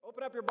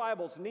up your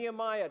Bibles,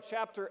 Nehemiah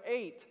chapter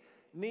 8.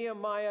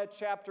 Nehemiah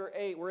chapter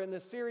 8. We're in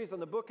this series on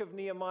the book of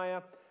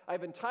Nehemiah.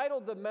 I've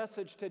entitled the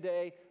message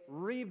today,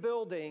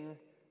 Rebuilding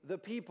the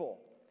People.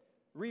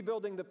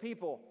 Rebuilding the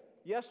People.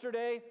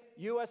 Yesterday,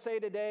 USA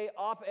Today,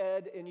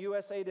 op-ed in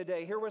USA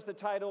Today. Here was the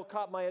title,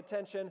 caught my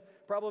attention,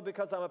 probably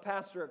because I'm a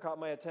pastor it caught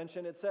my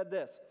attention. It said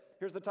this,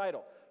 here's the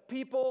title,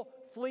 People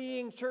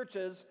Fleeing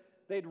Churches,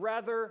 They'd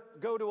Rather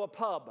Go to a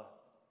Pub.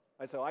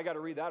 I said, I got to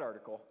read that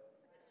article.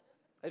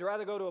 They'd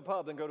rather go to a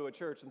pub than go to a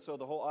church, and so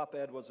the whole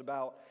op-ed was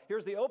about.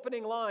 Here's the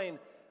opening line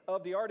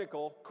of the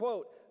article,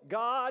 quote,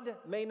 God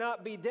may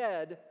not be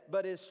dead,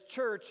 but his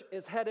church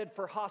is headed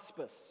for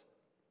hospice,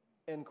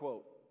 end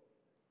quote.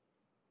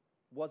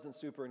 Wasn't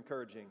super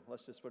encouraging,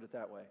 let's just put it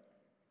that way.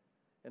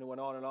 And it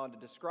went on and on to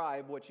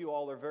describe what you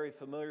all are very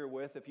familiar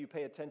with if you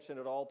pay attention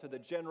at all to the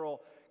general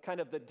kind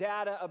of the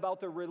data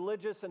about the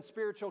religious and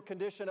spiritual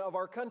condition of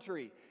our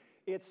country.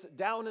 It's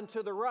down and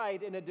to the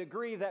right in a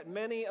degree that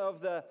many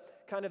of the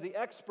kind of the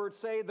experts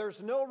say there's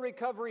no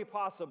recovery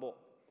possible.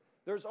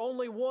 There's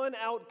only one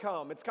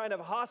outcome. It's kind of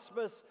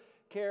hospice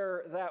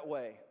care that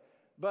way.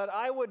 But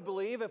I would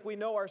believe, if we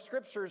know our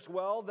scriptures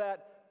well,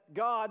 that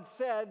God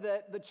said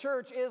that the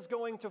church is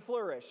going to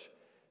flourish.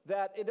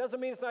 That it doesn't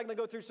mean it's not going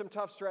to go through some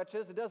tough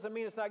stretches. It doesn't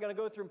mean it's not going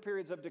to go through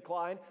periods of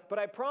decline. But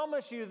I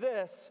promise you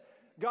this,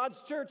 God's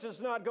church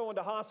is not going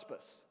to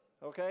hospice,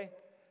 okay?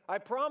 I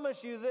promise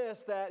you this,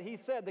 that he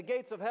said the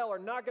gates of hell are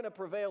not going to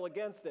prevail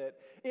against it.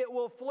 It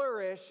will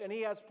flourish, and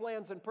he has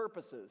plans and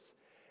purposes.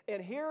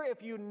 And here,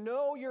 if you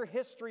know your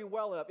history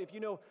well enough, if you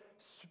know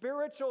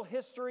spiritual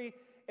history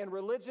and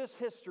religious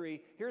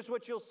history, here's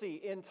what you'll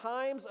see. In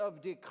times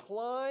of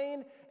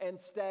decline and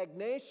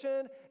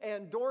stagnation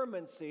and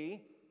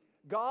dormancy,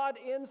 God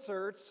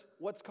inserts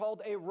what's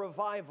called a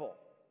revival.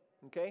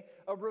 Okay?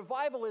 A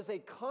revival is a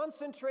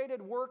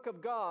concentrated work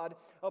of God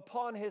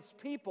upon his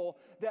people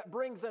that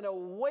brings an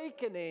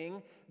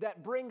awakening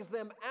that brings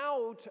them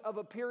out of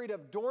a period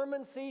of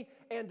dormancy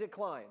and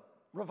decline.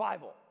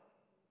 Revival.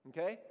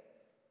 Okay?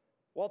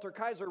 Walter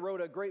Kaiser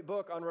wrote a great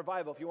book on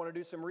revival. If you want to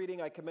do some reading,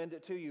 I commend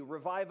it to you.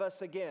 Revive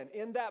Us Again.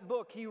 In that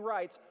book, he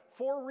writes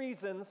 4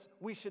 reasons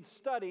we should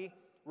study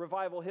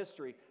revival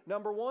history.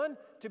 Number 1,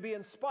 to be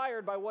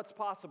inspired by what's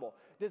possible.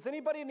 Does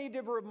anybody need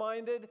to be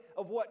reminded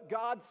of what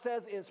God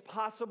says is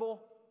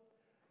possible?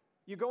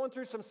 You're going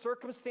through some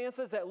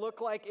circumstances that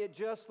look like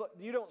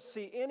you don't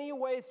see any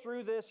way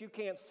through this. You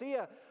can't see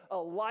a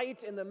light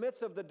in the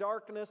midst of the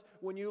darkness.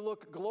 When you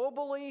look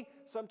globally,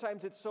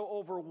 sometimes it's so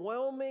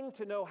overwhelming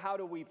to know how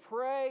do we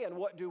pray and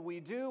what do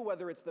we do,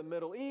 whether it's the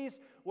Middle East,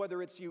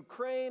 whether it's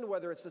Ukraine,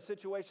 whether it's the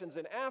situations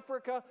in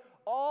Africa,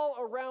 all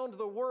around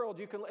the world,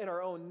 in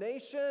our own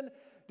nation.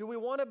 Do we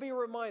want to be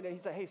reminded? He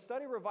said, hey,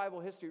 study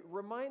revival history,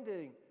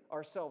 reminding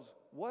ourselves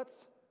what's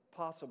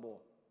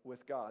possible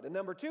with God. And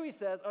number 2, he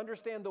says,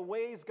 understand the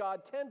ways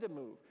God tend to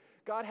move.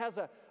 God has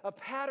a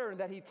pattern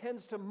that he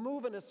tends to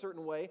move in a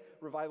certain way.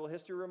 Revival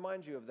history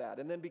reminds you of that.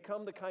 And then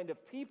become the kind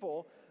of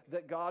people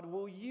that God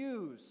will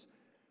use.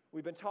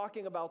 We've been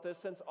talking about this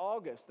since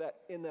August, that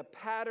in the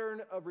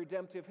pattern of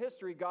redemptive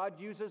history, God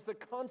uses the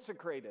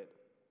consecrated.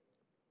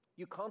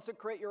 You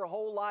consecrate your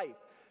whole life,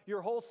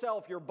 your whole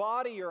self, your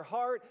body, your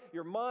heart,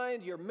 your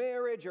mind, your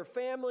marriage, your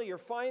family, your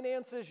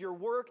finances, your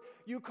work.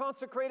 You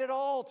consecrate it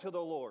all to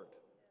the Lord.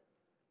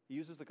 He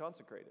uses the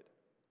consecrated.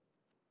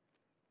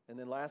 And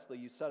then lastly,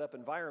 you set up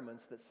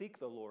environments that seek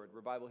the Lord.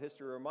 Revival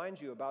history reminds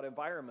you about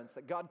environments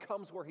that God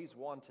comes where he's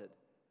wanted.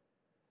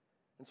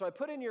 And so I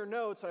put in your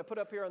notes, and I put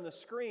up here on the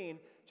screen,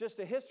 just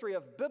a history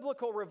of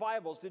biblical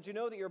revivals. Did you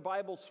know that your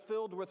Bible's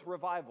filled with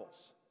revivals?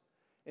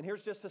 And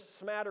here's just a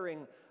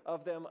smattering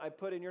of them I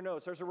put in your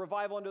notes. There's a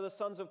revival under the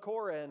sons of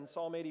Korah in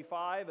Psalm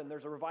 85, and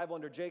there's a revival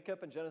under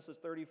Jacob in Genesis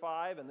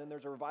 35, and then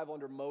there's a revival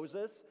under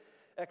Moses,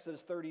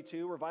 Exodus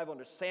 32, revival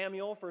under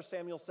Samuel, 1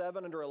 Samuel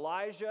 7, under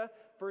Elijah,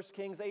 1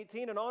 Kings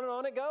 18, and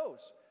on it goes.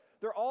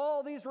 There are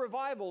all these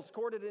revivals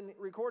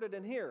recorded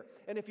in here.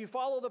 And if you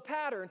follow the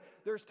pattern,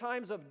 there's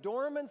times of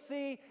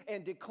dormancy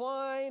and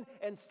decline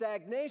and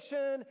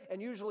stagnation,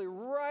 and usually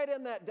right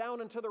in that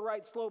down and to the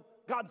right slope,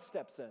 God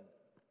steps in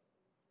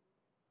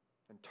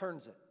and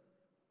turns it.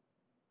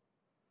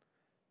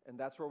 And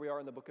that's where we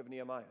are in the book of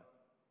Nehemiah.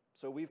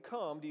 So we've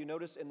come, do you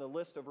notice in the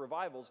list of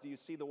revivals, do you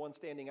see the one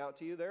standing out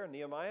to you there in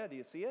Nehemiah? Do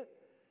you see it?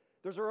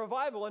 There's a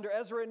revival under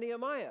Ezra and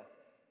Nehemiah.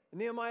 In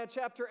Nehemiah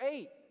chapter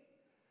 8.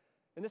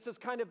 And this is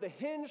kind of the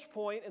hinge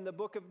point in the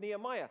book of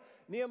Nehemiah.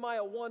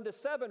 Nehemiah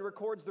 1-7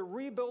 records the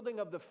rebuilding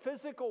of the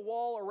physical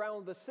wall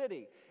around the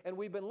city. And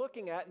we've been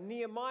looking at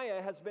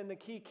Nehemiah has been the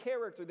key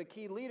character, the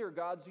key leader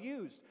God's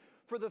used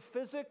for the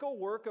physical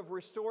work of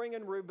restoring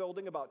and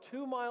rebuilding about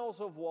 2 miles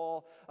of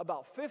wall,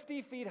 about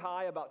 50 feet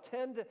high, about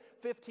 10 to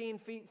 15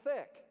 feet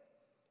thick.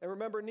 And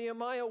remember,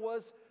 Nehemiah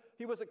was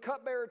a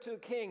cupbearer to a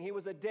king. He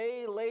was a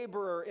day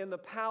laborer in the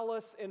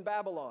palace in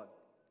Babylon.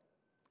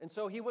 And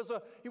so he was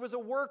a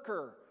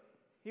worker.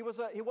 He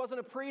wasn't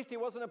a priest. He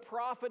wasn't a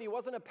prophet. He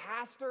wasn't a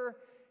pastor.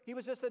 he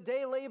was just a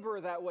day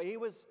laborer that way. He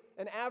was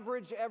an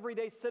average,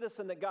 everyday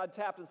citizen that God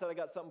tapped and said, I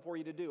got something for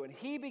you to do. And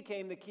he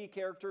became the key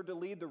character to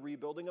lead the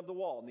rebuilding of the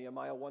wall,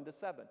 Nehemiah 1-7.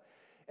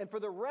 And for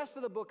the rest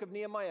of the book of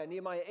Nehemiah,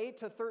 Nehemiah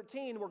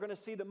 8-13, we're going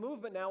to see the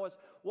movement now is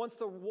once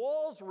the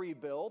wall's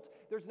rebuilt,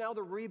 there's now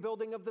the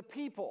rebuilding of the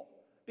people.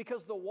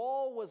 Because the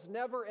wall was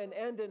never an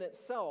end in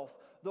itself.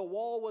 The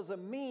wall was a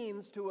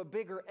means to a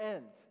bigger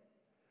end.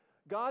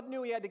 God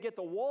knew he had to get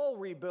the wall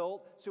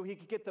rebuilt so he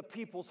could get the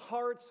people's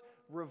hearts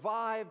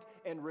revived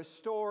and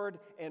restored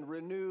and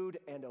renewed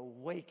and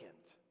awakened.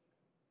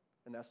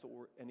 And that's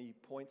and he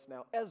points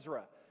now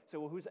Ezra.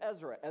 So, well, who's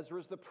Ezra?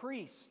 Ezra's the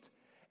priest.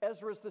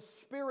 Ezra's the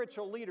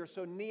spiritual leader.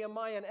 So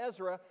Nehemiah and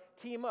Ezra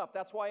team up.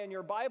 That's why in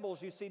your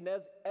Bibles you see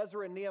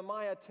Ezra and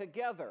Nehemiah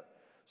together.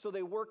 So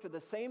they worked at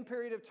the same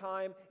period of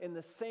time in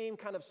the same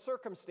kind of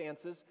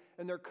circumstances,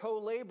 and they're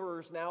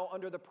co-laborers now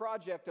under the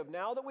project of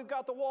now that we've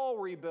got the wall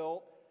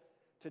rebuilt.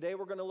 Today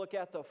we're going to look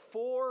at the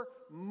 4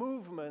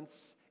 movements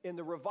in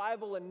the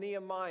revival in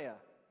Nehemiah.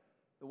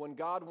 When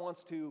God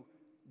wants to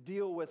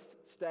deal with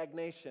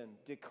stagnation,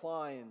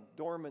 decline,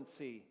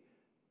 dormancy,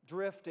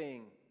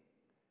 drifting.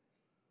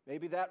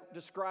 Maybe that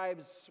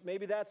describes,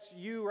 maybe that's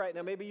you right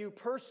now. Maybe you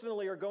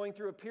personally are going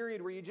through a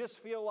period where you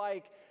just feel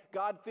like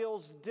God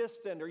feels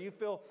distant, or you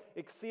feel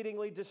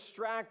exceedingly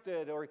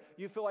distracted, or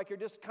you feel like you're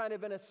just kind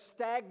of in a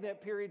stagnant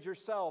period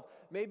yourself.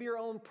 Maybe your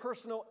own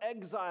personal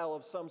exile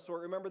of some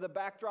sort. Remember, the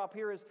backdrop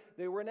here is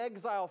they were in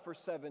exile for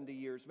 70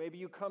 years. Maybe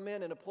you come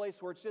in a place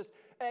where it's just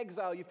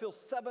exile. You feel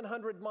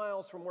 700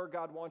 miles from where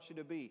God wants you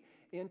to be.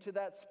 Into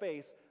that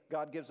space,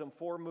 God gives them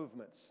 4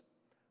 movements.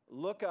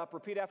 Look up,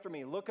 repeat after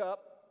me. Look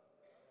up,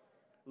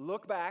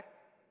 look back,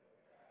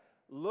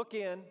 look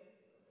in,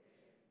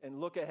 and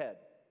look ahead.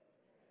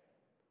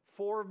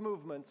 4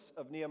 movements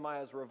of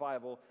Nehemiah's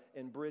revival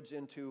and bridge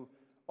into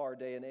our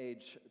day and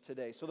age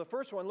today. So the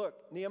first one, look,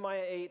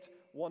 Nehemiah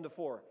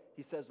 8:1-4.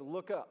 He says,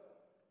 look up,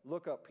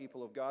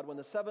 people of God. When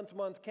the 7th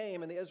month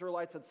came and the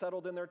Israelites had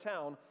settled in their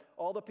town,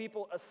 all the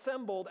people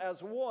assembled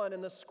as one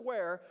in the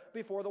square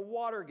before the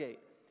water gate.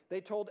 They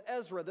told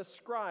Ezra the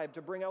scribe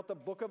to bring out the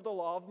book of the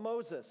law of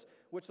Moses,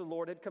 which the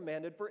Lord had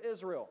commanded for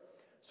Israel.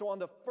 So on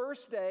the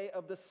first day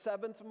of the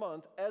 7th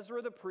month,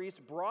 Ezra the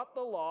priest brought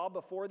the law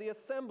before the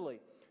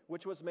assembly,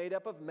 which was made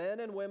up of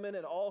men and women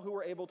and all who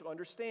were able to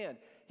understand.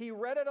 He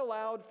read it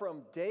aloud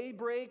from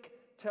daybreak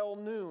till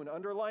noon,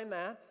 underline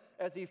that,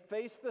 as he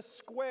faced the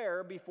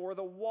square before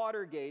the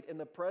water gate in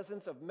the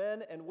presence of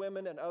men and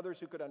women and others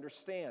who could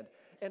understand.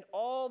 And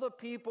all the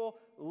people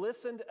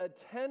listened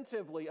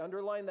attentively,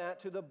 underline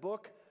that, to the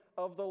book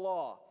of the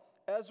law.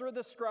 Ezra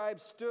the scribe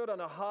stood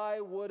on a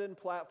high wooden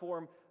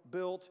platform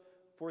built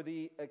for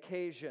the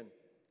occasion.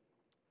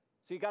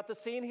 So you got the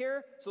scene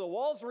here? So the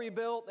wall's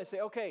rebuilt. They say,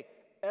 okay,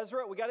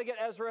 Ezra, we got to get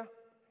Ezra,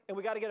 and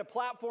we got to get a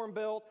platform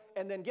built,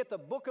 and then get the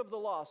book of the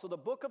law. So the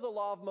book of the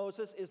law of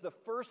Moses is the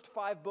first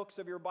 5 books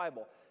of your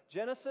Bible.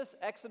 Genesis,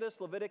 Exodus,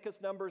 Leviticus,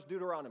 Numbers,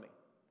 Deuteronomy.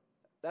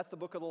 That's the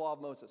book of the law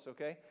of Moses,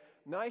 okay?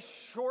 Nice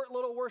short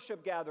little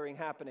worship gathering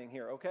happening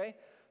here, okay?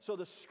 So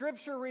the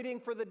scripture reading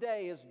for the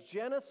day is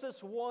Genesis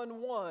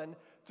 1:1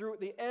 through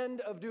the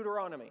end of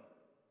Deuteronomy.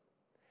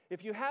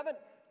 If you haven't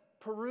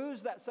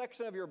perused that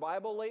section of your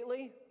Bible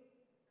lately,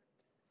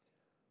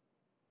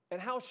 and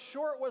how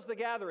short was the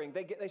gathering?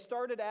 They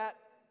started at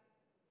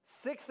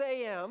 6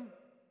 a.m.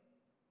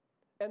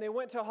 and they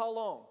went to how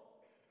long?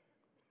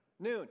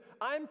 Noon.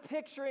 I'm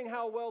picturing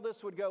how well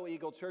this would go,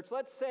 Eagle Church.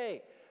 Let's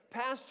say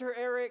Pastor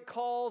Eric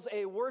calls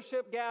a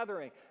worship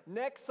gathering.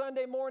 Next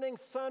Sunday morning,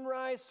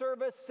 sunrise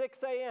service, 6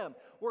 a.m.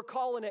 We're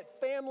calling it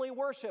family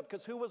worship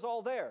because who was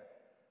all there?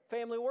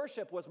 Family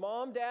worship was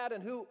mom, dad,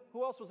 and who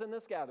else was in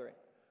this gathering?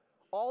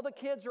 All the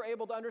kids are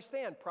able to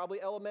understand,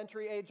 probably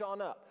elementary age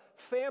on up.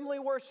 Family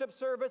worship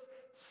service,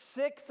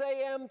 6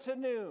 a.m. to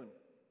noon.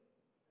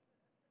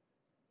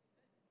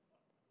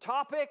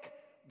 Topic,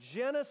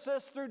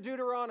 Genesis through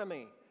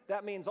Deuteronomy.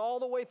 That means all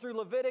the way through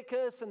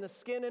Leviticus and the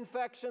skin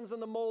infections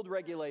and the mold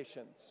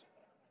regulations.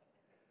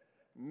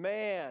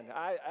 Man,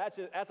 that's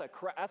going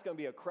to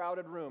be a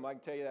crowded room, I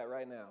can tell you that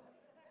right now.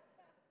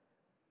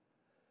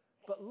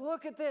 But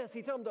look at this.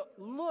 He told them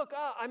to look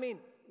up.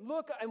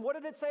 Look. And what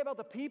did it say about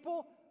the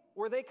people?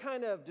 Were they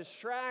kind of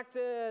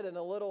distracted and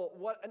a little,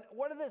 what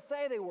did it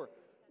say they were?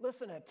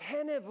 Listen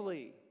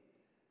attentively.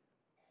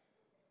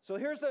 So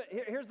here's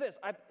this.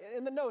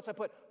 In the notes I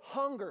put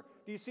hunger.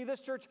 Do you see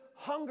this, church?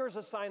 Hunger's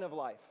a sign of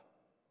life.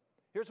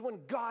 Here's when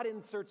God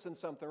inserts in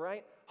something,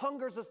 right?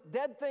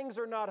 Dead things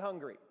are not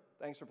hungry.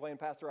 Thanks for playing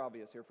Pastor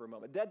Obvious here for a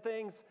moment. Dead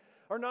things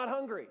are not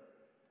hungry.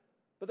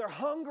 But they're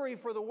hungry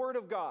for the Word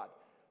of God.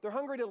 They're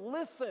hungry to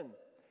listen.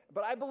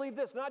 But I believe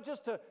this, not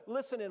just to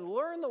listen and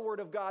learn the Word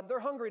of God,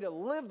 they're hungry to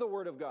live the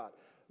Word of God.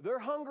 They're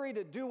hungry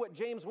to do what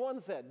James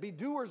 1 said, be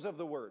doers of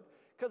the Word.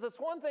 Because it's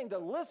one thing to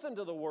listen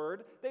to the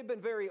Word. They've been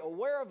very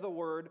aware of the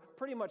Word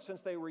pretty much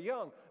since they were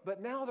young.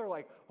 But now they're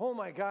like, oh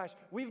my gosh,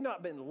 we've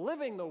not been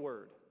living the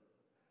Word.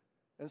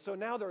 And so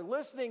now they're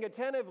listening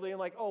attentively and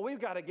like, oh, we've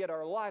got to get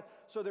our life.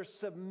 So they're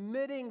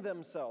submitting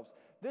themselves.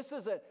 This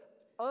is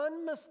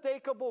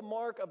unmistakable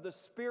mark of the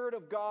Spirit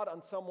of God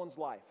on someone's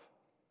life.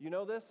 You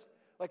know this?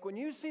 Like when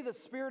you see the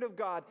Spirit of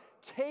God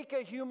take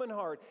a human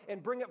heart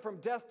and bring it from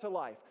death to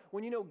life,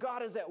 when you know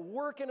God is at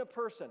work in a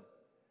person,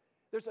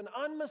 there's an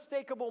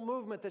unmistakable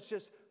movement that's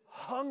just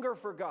hunger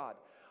for God,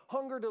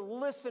 hunger to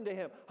listen to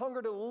Him,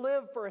 hunger to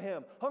live for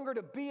Him, hunger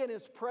to be in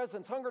His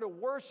presence, hunger to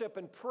worship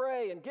and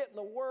pray and get in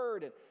the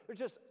Word. And they're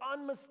just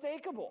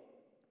unmistakable.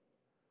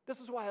 This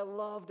is why I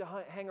love to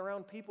hang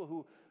around people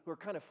who are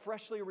kind of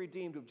freshly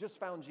redeemed, who've just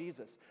found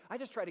Jesus. I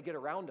just try to get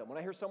around them. When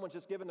I hear someone's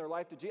just given their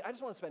life to Jesus, I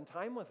just want to spend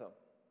time with them.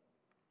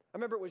 I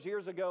remember it was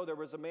years ago, there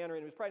was a man,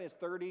 he was probably in his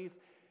 30s.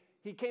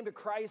 He came to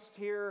Christ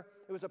here.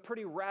 It was a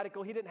pretty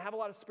radical. He didn't have a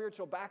lot of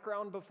spiritual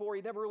background before.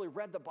 He never really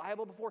read the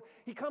Bible before.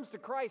 He comes to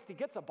Christ. He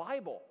gets a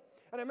Bible.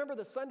 And I remember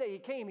the Sunday he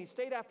came, he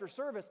stayed after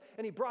service,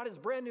 and he brought his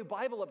brand new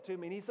Bible up to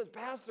me, and he says,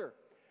 "Pastor,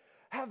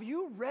 have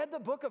you read the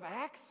book of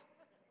Acts?"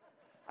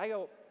 I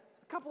go,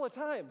 "A couple of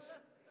times."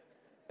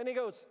 And he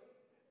goes,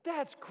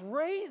 "That's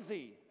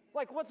crazy.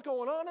 Like, what's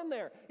going on in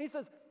there?" He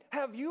says,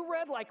 "Have you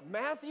read like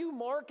Matthew,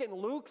 Mark, and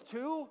Luke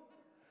too?"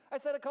 I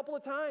said, "A couple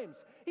of times."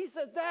 He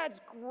says, "That's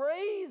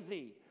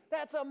crazy.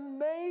 That's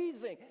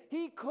amazing."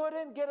 He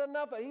couldn't get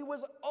enough of it. He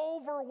was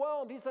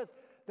overwhelmed. He says,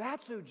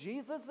 "That's who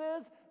Jesus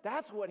is?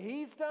 That's what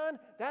He's done?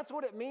 That's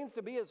what it means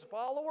to be His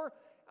follower?"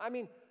 I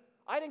mean,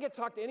 I didn't get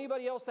to talk to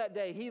anybody else that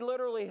day. He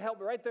literally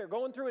helped right there,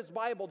 going through his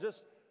Bible,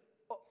 just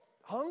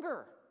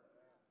hunger.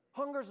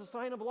 Hunger is a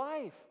sign of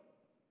life.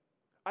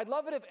 I'd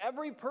love it if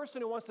every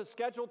person who wants to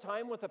schedule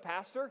time with a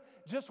pastor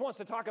just wants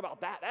to talk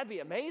about that. That'd be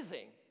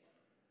amazing.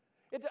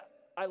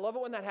 I love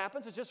it when that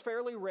happens. It's just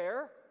fairly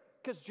rare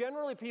because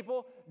generally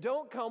people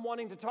don't come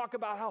wanting to talk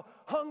about how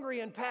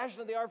hungry and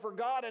passionate they are for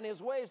God and His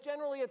ways.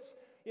 Generally it's,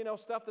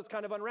 stuff that's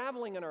kind of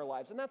unraveling in our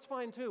lives, and that's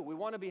fine too. We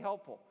want to be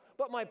helpful.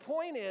 But my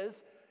point is,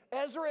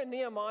 Ezra and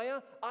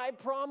Nehemiah, I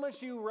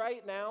promise you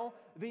right now,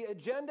 the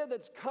agenda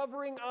that's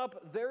covering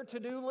up their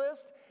to-do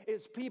list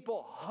is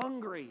people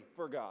hungry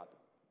for God.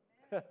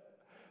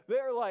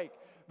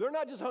 They're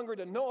not just hungry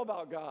to know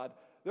about God.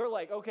 They're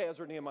like, "Okay,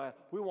 Ezra and Nehemiah,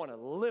 we want to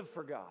live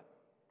for God.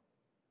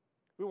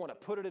 We want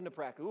to put it into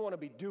practice. We want to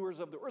be doers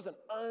of the word." There's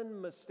an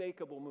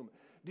unmistakable movement.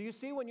 Do you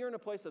see when you're in a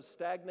place of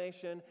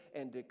stagnation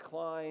and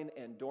decline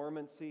and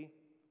dormancy?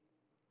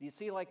 Do you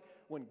see like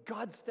when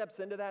God steps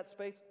into that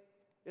space?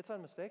 It's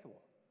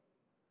unmistakable.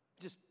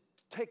 It just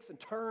takes and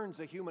turns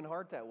a human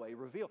heart that way.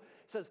 It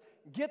says,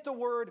 get the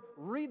word,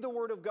 read the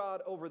word of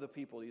God over the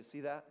people. Do you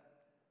see that?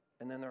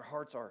 And then their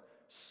hearts are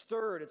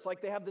stirred. It's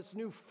like they have this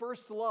new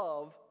first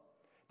love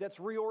that's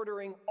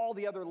reordering all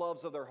the other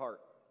loves of their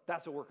heart.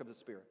 That's a work of the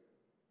Spirit.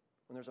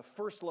 When there's a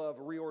first love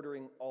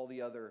reordering all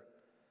the other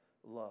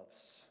loves.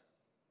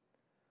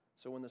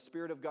 So when the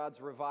Spirit of God's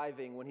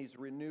reviving, when He's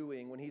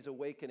renewing, when He's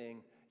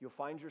awakening, you'll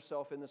find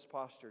yourself in this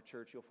posture,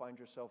 church. You'll find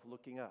yourself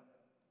looking up.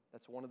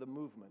 That's one of the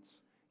movements.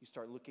 You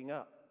start looking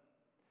up.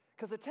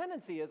 Because the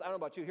tendency is, I don't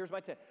know about you, here's my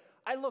tendency.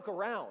 I look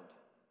around.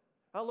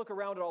 I look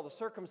around at all the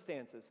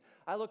circumstances.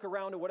 I look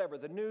around at whatever,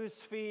 the news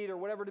feed or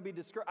whatever to be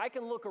described. I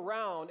can look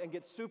around and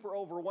get super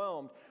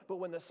overwhelmed. But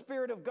when the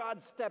Spirit of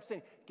God steps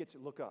in,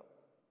 look up.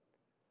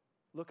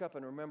 Look up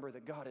and remember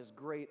that God is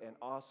great and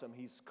awesome.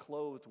 He's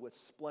clothed with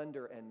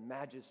splendor and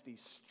majesty.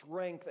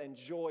 Strength and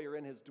joy are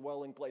in His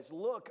dwelling place.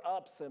 Look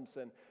up,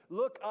 Simpson.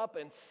 Look up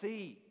and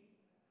see.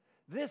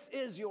 This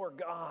is your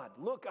God.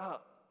 Look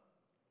up.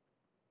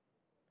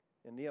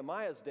 In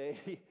Nehemiah's day,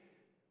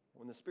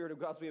 when the Spirit of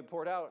God's being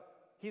poured out,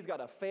 he's got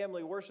a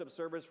family worship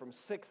service from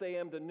 6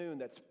 a.m. to noon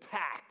that's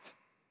packed.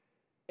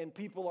 And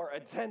people are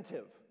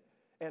attentive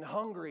and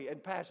hungry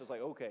and passionate. It's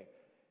like, okay.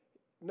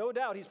 No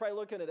doubt he's probably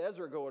looking at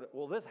Ezra going,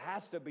 well, this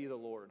has to be the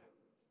Lord.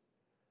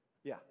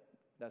 Yeah,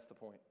 that's the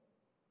point.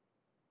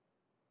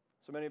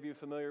 So many of you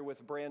familiar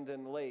with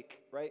Brandon Lake,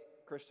 right?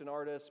 Christian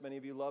artist. Many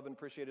of you love and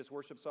appreciate his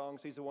worship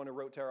songs. He's the one who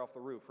wrote Tear Off the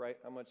Roof, right?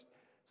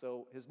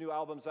 So his new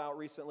album's out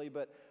recently,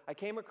 but I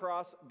came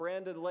across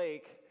Brandon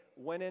Lake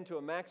went into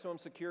a maximum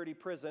security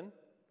prison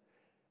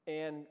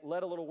and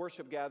led a little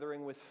worship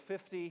gathering with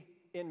 50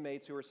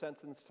 inmates who were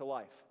sentenced to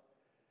life.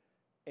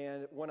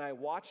 And when I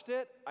watched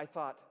it, I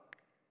thought,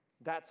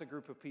 that's a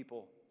group of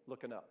people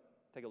looking up.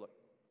 Take a look.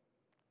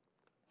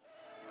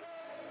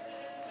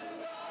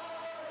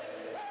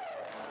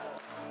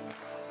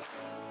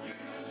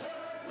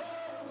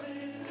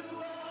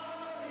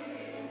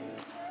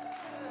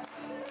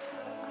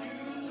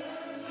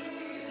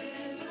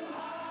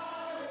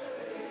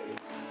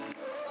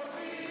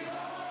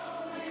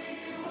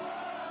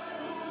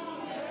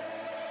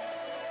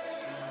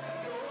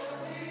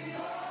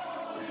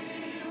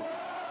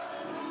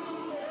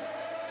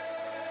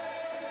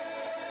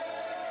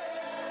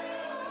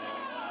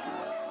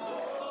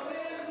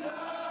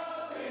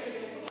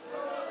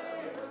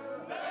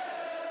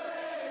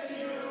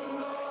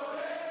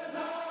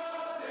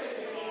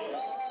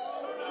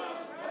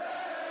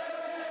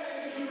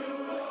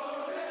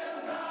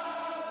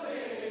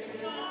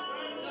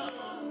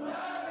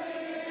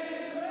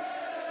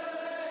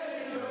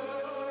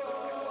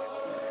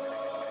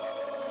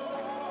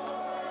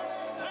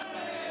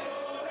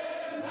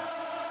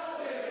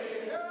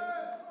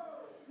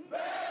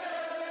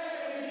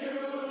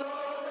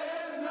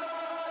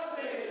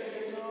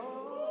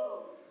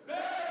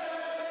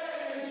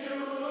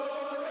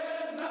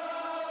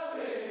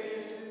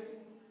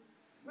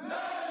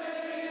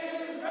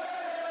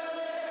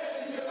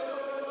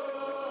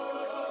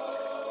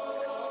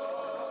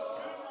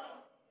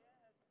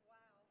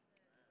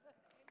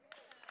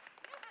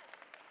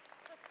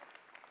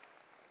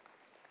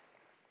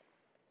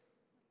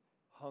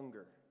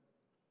 Hunger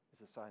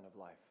is a sign of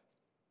life.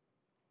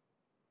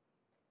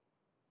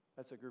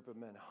 That's a group of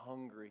men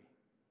hungry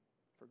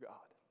for God.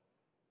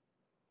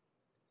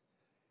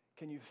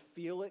 Can you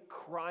feel it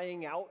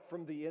crying out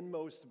from the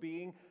inmost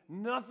being?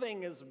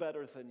 Nothing is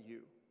better than you.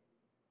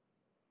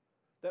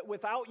 That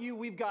without you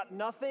we've got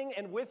nothing,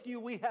 and with you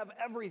we have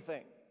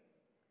everything.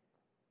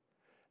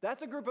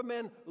 That's a group of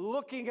men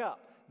looking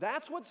up.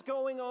 That's what's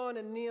going on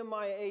in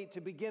Nehemiah 8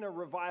 to begin a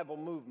revival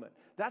movement.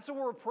 That's what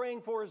we're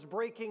praying for, is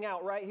breaking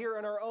out right here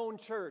in our own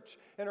church,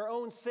 in our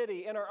own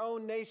city, in our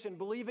own nation,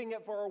 believing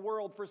it for our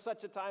world for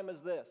such a time as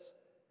this.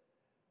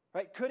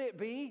 Right? Could it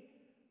be,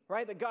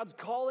 right, that God's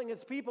calling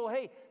His people,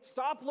 hey,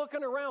 stop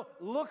looking around,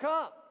 look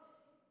up.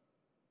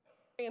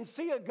 And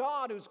see a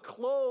God who's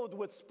clothed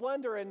with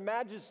splendor and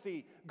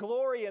majesty,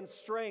 glory and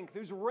strength,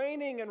 who's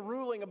reigning and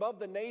ruling above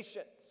the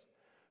nations,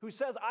 who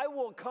says, I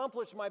will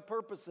accomplish my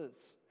purposes.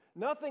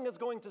 Nothing is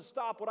going to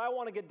stop what I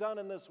want to get done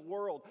in this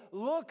world.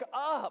 Look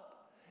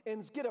up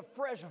and get a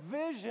fresh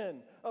vision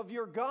of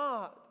your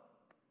God.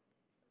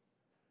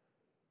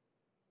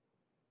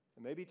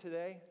 And maybe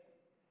today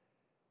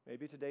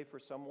for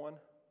someone,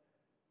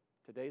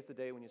 today's the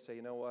day when you say,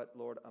 you know what,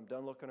 Lord, I'm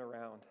done looking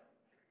around,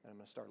 and I'm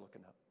going to start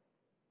looking up.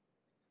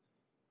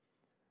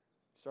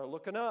 Start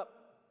looking up.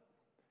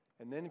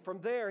 And then from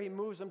there, He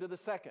moves them to the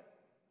second.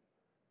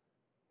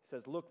 He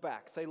says, look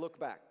back. Say, look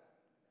back.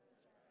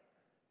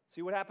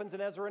 See what happens in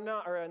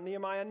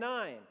Nehemiah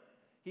 9.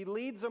 He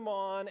leads them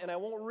on, and I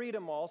won't read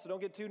them all, so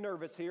don't get too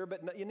nervous here,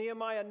 but in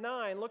Nehemiah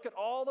 9, look at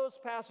all those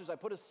passages. I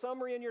put a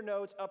summary in your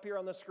notes up here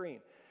on the screen.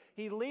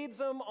 He leads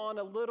them on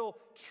a little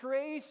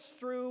trace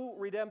through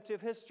redemptive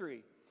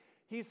history.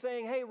 He's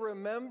saying, hey,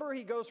 remember,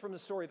 he goes from the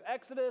story of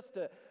Exodus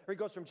he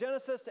goes from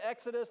Genesis to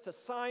Exodus to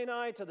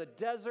Sinai to the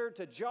desert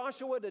to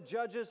Joshua to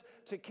Judges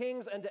to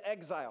Kings and to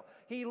exile.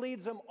 He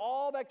leads them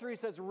all back through. He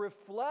says,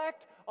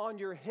 reflect on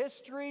your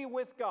history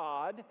with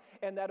God,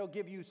 and that'll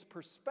give you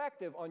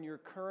perspective on your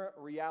current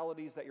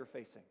realities that you're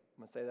facing. I'm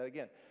going to say that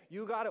again.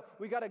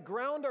 We got to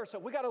ground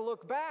ourselves. We got to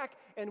look back,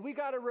 and we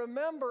got to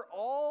remember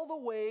all the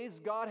ways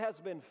God has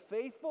been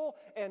faithful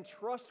and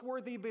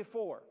trustworthy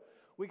before.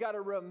 We got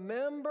to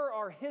remember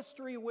our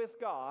history with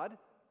God,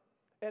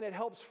 and it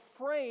helps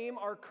frame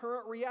our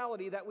current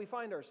reality that we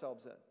find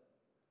ourselves in.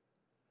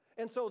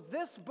 And so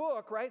this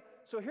book, right?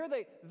 So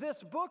this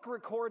book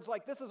records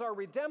like this is our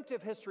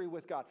redemptive history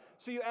with God.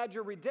 So you add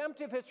your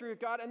redemptive history with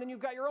God, and then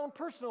you've got your own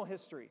personal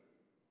history.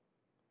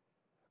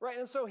 Right?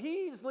 And so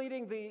he's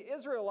leading the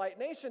Israelite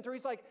nation through.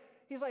 He's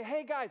like,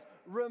 hey guys,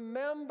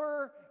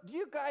 remember, do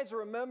you guys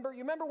remember?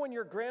 You remember when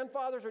your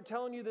grandfathers are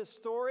telling you this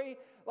story?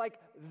 Like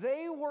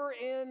they were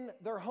in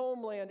their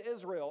homeland,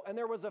 Israel, and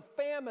there was a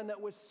famine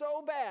that was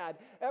so bad,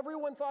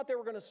 everyone thought they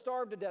were going to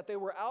starve to death. They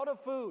were out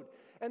of food,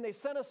 and they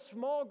sent a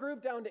small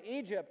group down to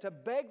Egypt to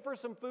beg for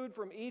some food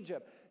from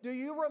Egypt. Do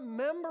you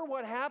remember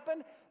what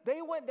happened? They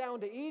went down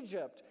to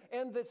Egypt,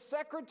 and the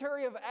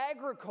Secretary of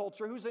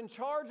Agriculture, who's in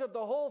charge of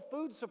the whole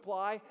food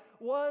supply,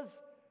 was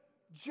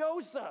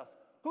Joseph,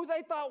 who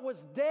they thought was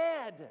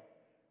dead.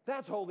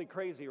 That's holy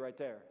crazy right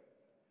there.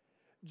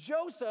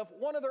 Joseph,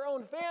 one of their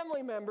own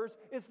family members,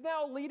 is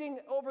now leading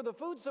over the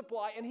food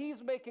supply, and he's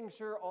making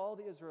sure all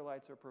the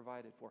Israelites are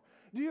provided for.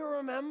 Do you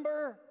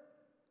remember?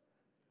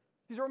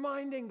 He's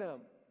reminding them.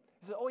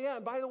 He said, oh yeah,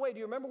 and by the way, do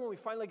you remember when we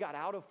finally got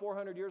out of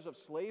 400 years of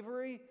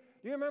slavery?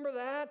 Do you remember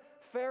that?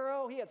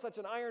 Pharaoh, he had such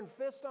an iron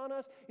fist on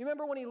us. You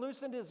remember when he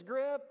loosened his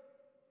grip?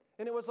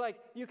 And it was like,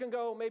 you can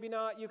go, maybe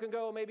not, you can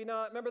go, maybe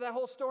not. Remember that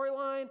whole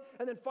storyline?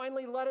 And then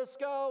finally let us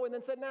go, and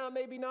then said, no,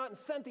 maybe not, and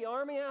sent the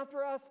army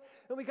after us.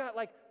 And we got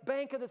like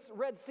bank of the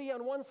Red Sea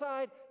on one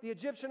side, the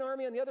Egyptian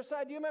army on the other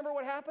side. Do you remember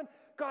what happened?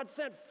 God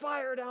sent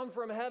fire down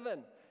from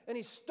heaven, and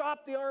He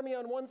stopped the army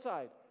on one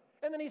side.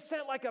 And then He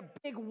sent like a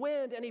big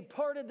wind, and He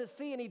parted the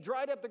sea, and He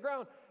dried up the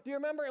ground. Do you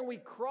remember? And we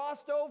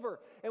crossed over.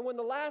 And when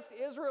the last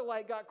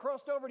Israelite got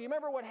crossed over, do you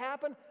remember what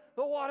happened?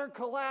 The water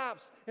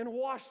collapsed and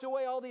washed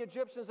away all the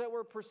Egyptians that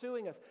were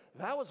pursuing us.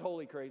 That was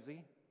holy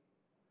crazy.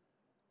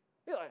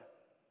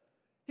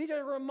 He's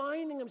just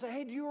reminding them, saying,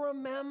 hey, do you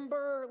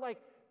remember? Like,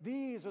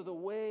 these are the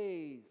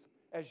ways.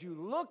 As you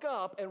look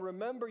up and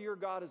remember your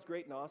God is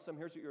great and awesome,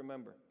 here's what you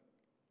remember.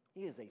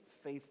 He is a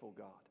faithful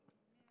God.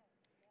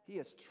 He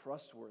is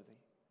trustworthy.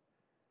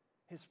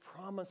 His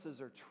promises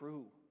are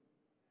true.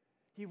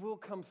 He will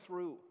come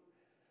through.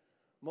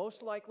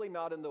 Most likely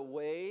not in the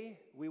way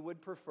we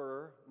would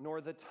prefer, nor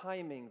the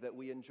timing that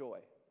we enjoy.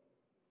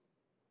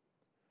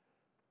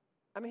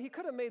 I mean, He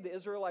could have made the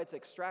Israelites'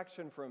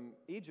 extraction from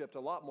Egypt a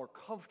lot more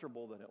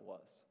comfortable than it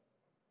was.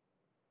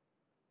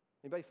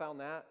 Anybody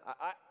found that?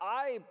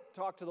 I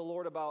talked to the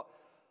Lord about,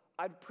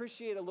 I'd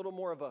appreciate a little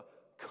more of a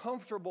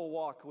comfortable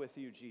walk with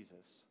you,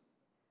 Jesus.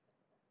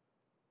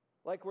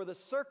 Like where the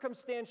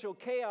circumstantial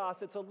chaos,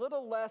 it's a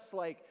little less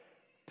like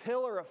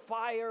pillar of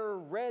fire,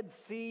 Red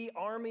Sea,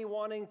 army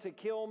wanting to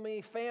kill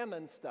me,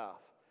 famine stuff.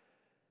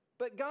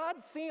 But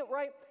God's seen,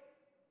 right?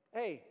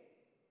 Hey,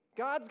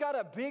 God's got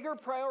a bigger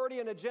priority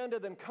and agenda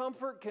than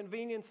comfort,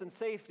 convenience, and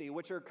safety,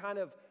 which are kind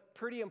of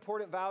pretty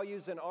important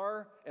values in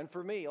and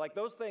for me. Like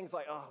those things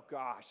like, oh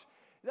gosh,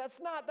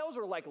 Those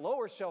are like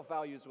lower shelf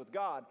values with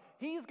God.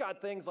 He's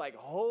got things like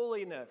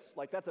holiness.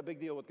 Like that's a big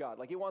deal with God.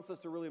 Like he wants us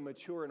to really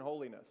mature in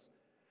holiness.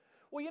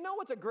 Well, you know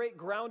what's a great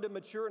ground to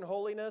mature in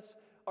holiness?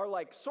 Are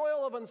like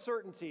soil of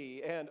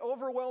uncertainty and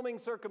overwhelming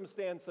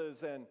circumstances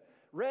and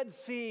Red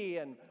Sea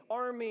and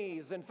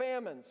armies and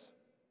famines.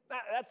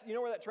 You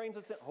know where that trains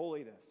us in?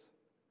 Holiness.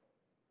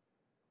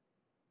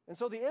 And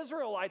so the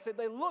Israelites,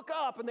 they look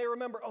up and they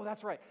remember, oh,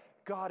 that's right,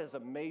 God is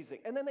amazing.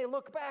 And then they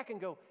look back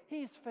and go,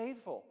 He's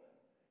faithful.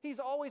 He's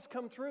always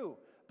come through.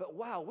 But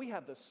wow, we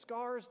have the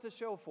scars to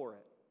show for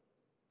it.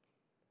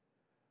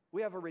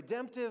 We have a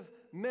redemptive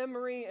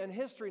memory and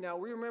history now.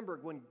 We remember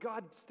when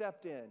God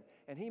stepped in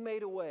and He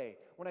made a way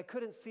when I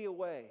couldn't see a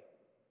way.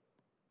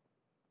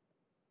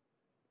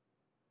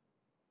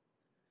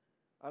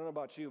 I don't know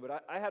about you,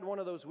 but I had one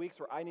of those weeks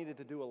where I needed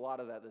to do a lot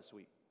of that this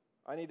week.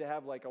 I need to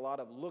have like a lot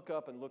of look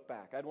up and look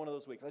back. I had one of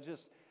those weeks.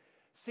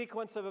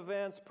 Sequence of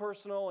events,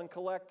 personal and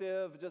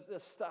collective.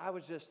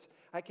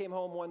 I came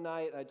home one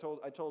night and I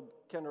told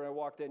Kendra, I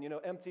walked in,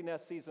 empty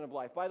nest season of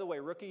life. By the way,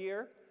 rookie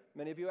year,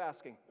 many of you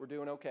asking, we're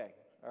doing okay,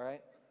 all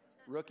right?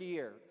 Rookie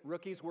year.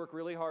 Rookies work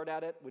really hard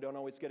at it. We don't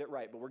always get it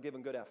right, but we're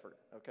giving good effort,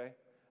 okay?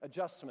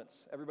 Adjustments.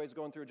 Everybody's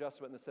going through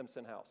adjustment in the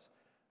Simpson house,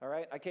 all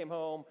right? I came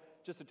home,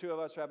 just the two of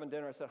us were having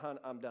dinner. I said, hon,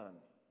 I'm done.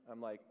 I'm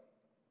like,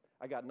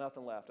 I got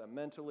nothing left. I'm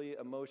mentally,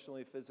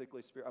 emotionally,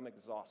 physically, spiritually, I'm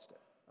exhausted.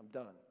 I'm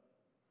done.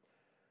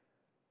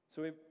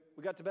 So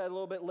we got to bed a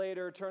little bit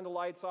later, turned the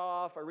lights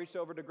off. I reached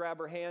over to grab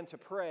her hand to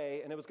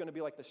pray, and it was going to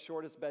be like the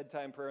shortest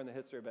bedtime prayer in the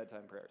history of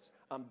bedtime prayers.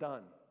 I'm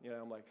done.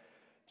 I'm like,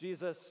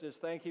 Jesus, just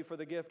thank you for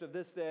the gift of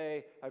this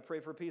day. I pray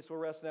for peaceful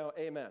rest now.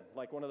 Amen.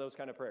 Like one of those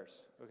kind of prayers,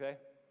 okay?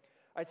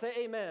 I say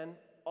amen.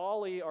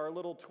 Ollie, our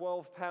little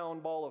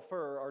 12-pound ball of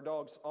fur, our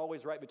dog's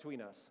always right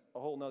between us. A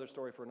whole nother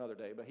story for another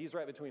day, but he's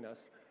right between us.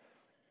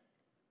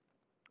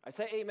 I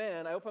say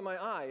amen. I open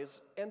my eyes,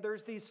 and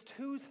there's these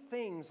two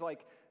things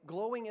like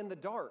glowing in the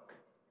dark.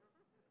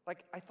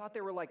 Like I thought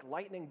they were like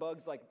lightning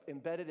bugs like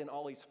embedded in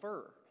Ollie's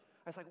fur.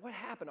 I was like, what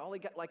happened? Ollie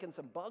got like in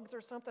some bugs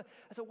or something?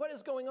 I said, what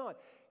is going on?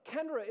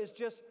 Kendra is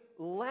just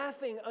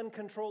laughing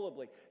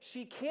uncontrollably.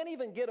 She can't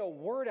even get a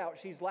word out.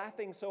 She's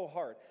laughing so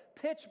hard.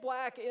 Pitch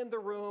black in the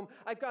room.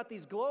 I've got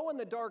these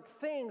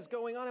glow-in-the-dark things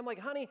going on. I'm like,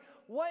 honey,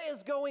 what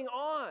is going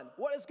on?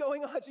 What is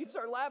going on? She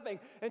started laughing,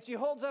 and she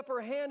holds up her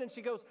hand, and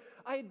she goes,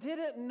 I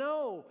didn't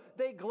know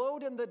they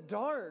glowed in the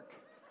dark.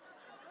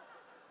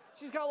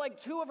 She's got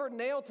like two of her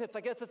nail tips.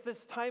 I guess it's this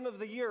time of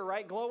the year,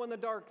 right?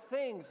 Glow-in-the-dark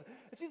things.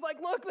 And she's like,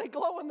 look, they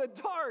glow in the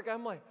dark.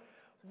 I'm like,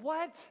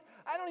 what?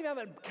 I don't even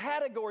have a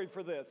category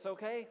for this,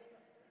 okay?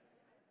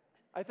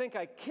 I think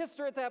I kissed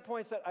her at that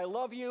point, said, I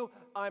love you,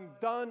 I'm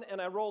done, and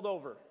I rolled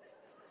over.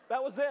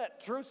 That was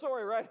it. True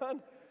story, right, hon?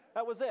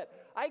 That was it.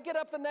 I get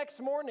up the next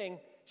morning,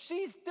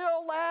 she's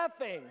still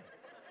laughing.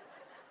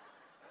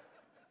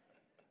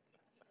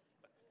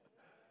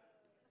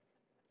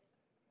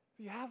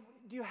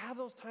 Do you have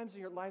those times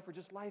in your life where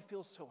just life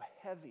feels so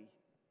heavy?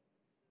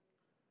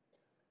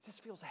 It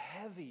just feels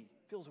heavy,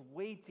 feels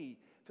weighty,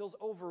 feels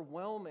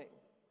overwhelming.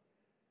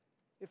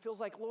 It feels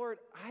like, Lord,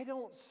 I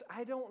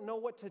don't know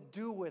what to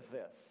do with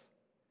this.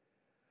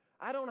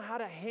 I don't know how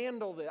to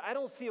handle this. I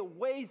don't see a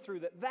way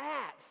through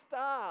that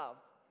stuff.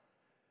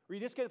 Where you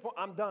just get to the point,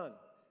 I'm done.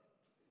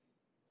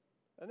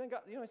 And then God,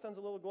 He sends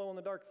a little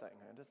glow-in-the-dark thing.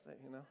 I just say,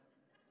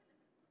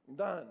 I'm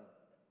done.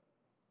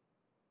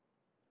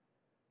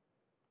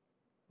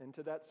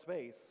 Into that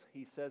space,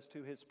 He says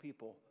to His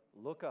people,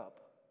 look up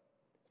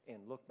and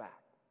look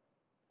back.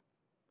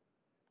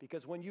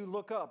 Because when you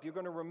look up, you're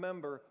going to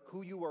remember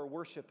who you are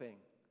worshiping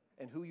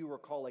and who you are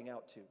calling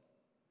out to.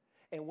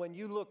 And when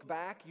you look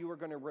back, you are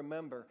going to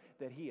remember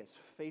that He is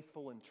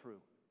faithful and true.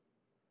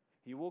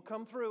 He will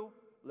come through.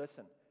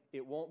 Listen,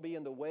 it won't be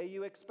in the way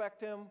you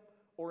expect Him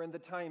or in the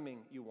timing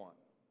you want.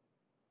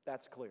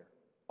 That's clear.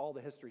 All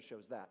the history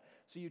shows that.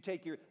 So you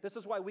take this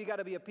is why we got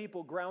to be a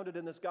people grounded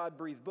in this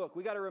God-breathed book.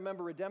 We got to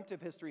remember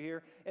redemptive history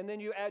here, and then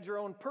you add your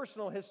own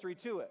personal history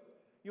to it.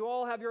 You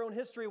all have your own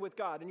history with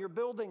God, and you're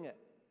building it.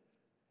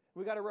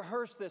 We got to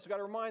rehearse this. We got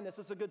to remind this.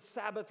 This is a good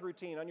Sabbath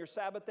routine. On your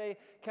Sabbath day,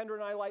 Kendra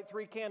and I light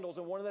 3 candles,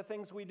 and one of the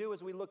things we do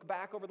is we look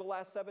back over the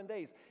last 7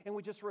 days, and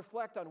we just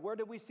reflect on where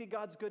did we see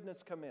God's goodness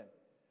come in.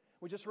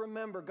 We just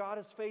remember God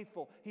is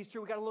faithful. He's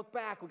true. We got to look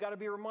back. We got to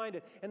be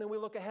reminded. And then we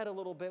look ahead a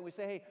little bit. We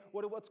say, hey,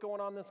 what's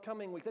going on this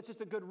coming week? That's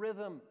just a good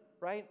rhythm,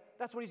 right?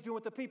 That's what He's doing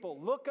with the people.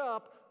 Look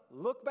up,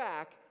 look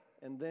back,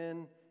 and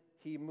then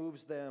He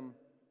moves them,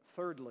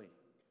 thirdly,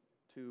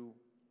 to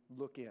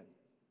look in.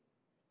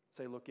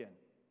 Say, look in.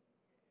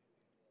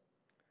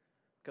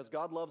 Because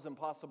God loves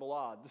impossible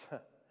odds.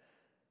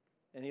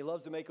 And He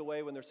loves to make a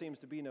way when there seems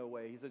to be no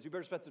way. He says, you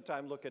better spend some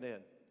time looking in.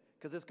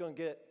 Because it's going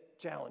to get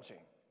challenging.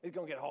 It's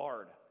going to get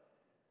hard.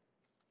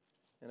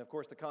 And of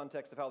course, the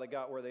context of how they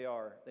got where they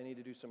are, they need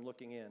to do some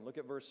looking in. Look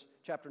at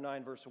chapter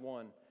 9, verse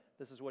 1.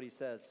 This is what He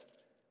says,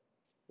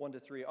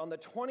 1-3. On the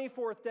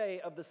 24th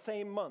day of the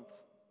same month,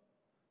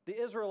 the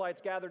Israelites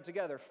gathered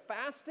together,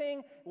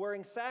 fasting,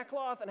 wearing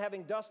sackcloth, and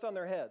having dust on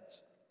their heads.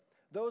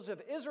 Those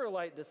of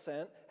Israelite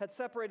descent had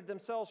separated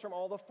themselves from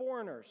all the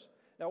foreigners.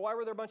 Now, why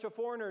were there a bunch of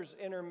foreigners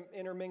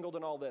intermingled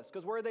in all this?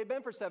 Because where had they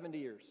been for 70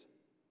 years?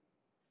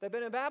 They've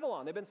been in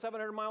Babylon. They've been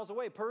 700 miles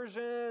away.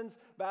 Persians,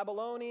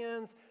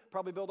 Babylonians,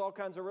 probably built all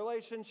kinds of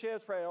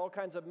relationships, probably all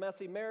kinds of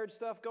messy marriage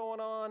stuff going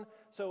on.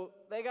 So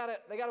they got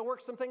to work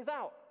some things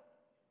out.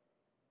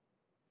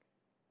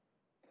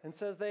 And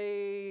says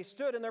they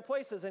stood in their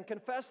places and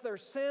confessed their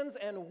sins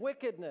and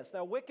wickedness.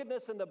 Now,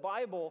 wickedness in the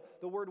Bible,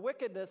 the word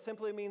wickedness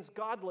simply means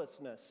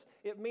godlessness.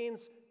 It means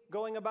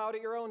going about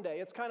it your own day.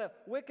 It's kind of,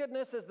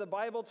 wickedness is the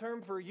Bible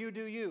term for you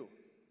do you.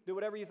 Do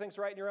whatever you think's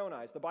right in your own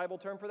eyes. The Bible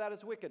term for that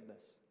is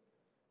wickedness.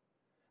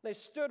 They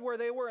stood where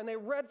they were and they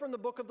read from the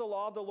book of the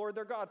law of the Lord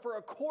their God for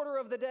a quarter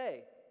of the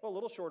day. Well, a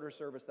little shorter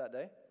service that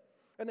day.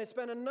 And they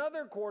spent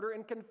another quarter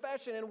in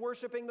confession and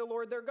worshiping the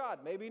Lord their God.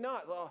 Maybe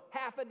not, well,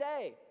 half a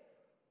day.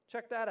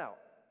 Check that out.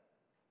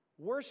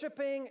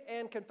 Worshiping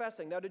and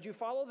confessing. Now, did you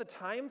follow the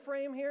time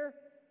frame here?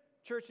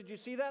 Church, did you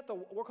see that?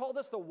 We'll call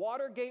this the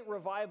Watergate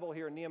Revival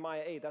here in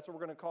Nehemiah 8. That's what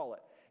we're going to call it.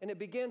 And it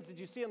begins, did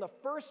you see, on the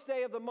first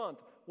day of the month?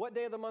 What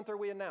day of the month are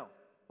we in now?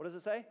 What does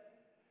it say?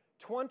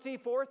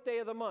 24th day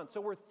of the month.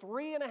 So we're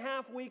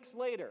 3.5 weeks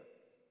later.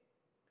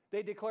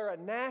 They declare a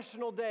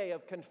national day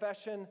of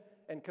confession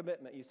and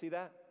commitment. You see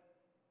that?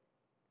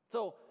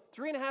 So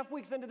 3.5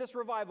 weeks into this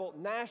revival,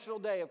 national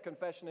day of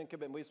confession and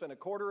commitment. We spent a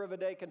quarter of a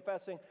day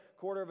confessing,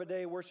 quarter of a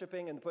day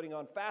worshiping and putting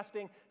on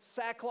fasting,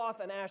 sackcloth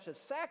and ashes.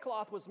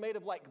 Sackcloth was made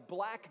of like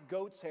black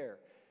goat's hair.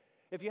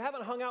 If you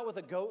haven't hung out with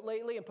a goat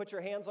lately and put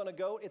your hands on a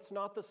goat, it's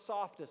not the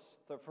softest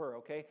fur,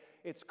 okay?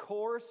 It's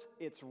coarse,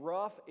 it's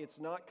rough, it's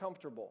not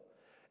comfortable.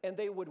 And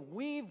they would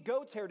weave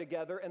goat's hair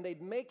together and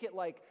they'd make it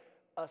like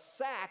a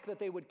sack that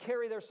they would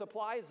carry their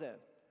supplies in.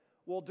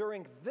 Well,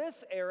 during this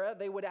era,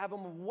 they would have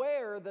them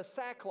wear the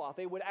sackcloth.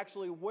 They would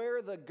actually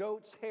wear the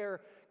goat's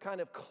hair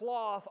kind of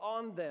cloth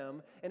on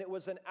them, and it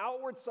was an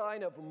outward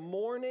sign of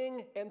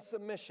mourning and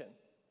submission.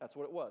 That's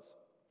what it was.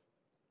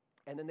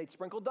 And then they'd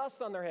sprinkle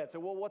dust on their heads. So,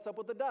 well, what's up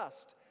with the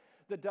dust?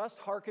 The dust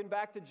harkened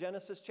back to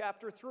Genesis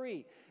chapter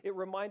 3. It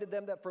reminded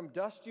them that from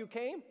dust you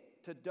came,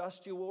 to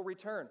dust you will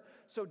return.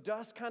 So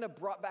dust kind of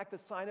brought back the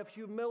sign of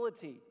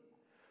humility.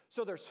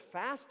 So there's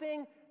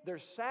fasting,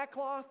 there's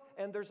sackcloth,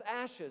 and there's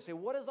ashes.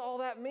 And what does all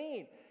that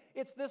mean?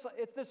 It's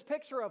this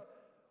picture of,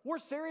 we're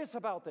serious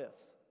about this.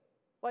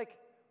 Like,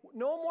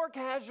 no more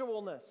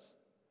casualness.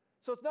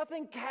 So it's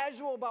nothing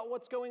casual about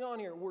what's going on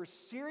here. We're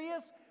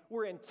serious,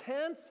 we're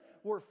intense,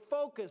 we're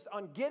focused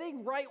on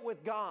getting right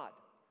with God.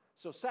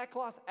 So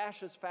sackcloth,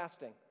 ashes,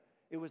 fasting.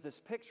 It was this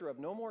picture of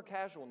no more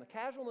casual. And the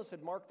casualness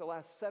had marked the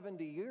last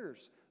 70 years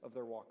of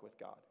their walk with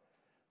God.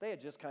 They had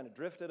just kind of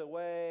drifted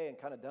away and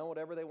kind of done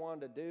whatever they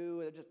wanted to do.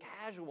 They're just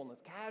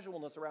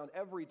casualness around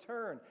every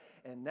turn.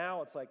 And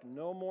now it's like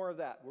no more of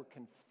that. We're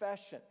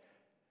confession.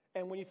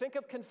 And when you think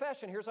of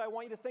confession, here's how I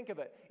want you to think of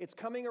it. It's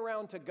coming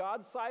around to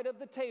God's side of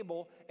the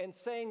table and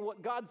saying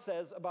what God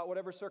says about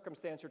whatever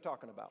circumstance you're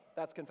talking about.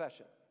 That's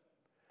confession.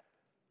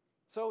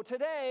 So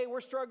today,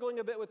 we're struggling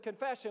a bit with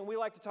confession. We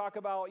like to talk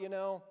about,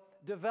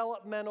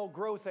 developmental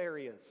growth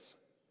areas.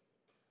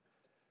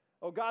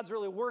 Oh, God's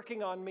really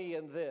working on me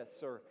in this,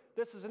 or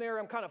this is an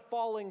area I'm kind of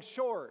falling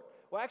short.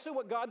 Well, actually,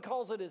 what God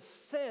calls it is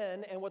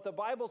sin, and what the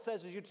Bible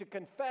says is you to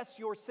confess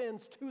your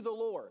sins to the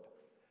Lord.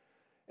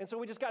 And so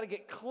we just got to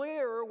get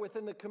clear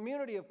within the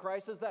community of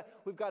Christ is that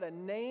we've got to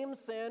name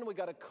sin, we've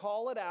got to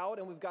call it out,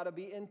 and we've got to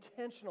be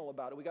intentional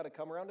about it. We've got to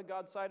come around to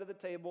God's side of the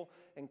table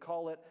and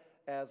call it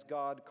as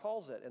God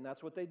calls it. And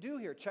that's what they do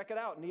here. Check it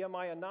out.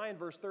 Nehemiah 9,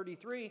 verse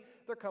 33,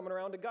 they're coming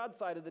around to God's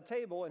side of the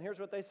table, and here's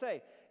what they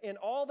say. In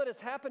all that has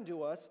happened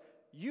to us,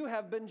 you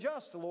have been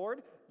just,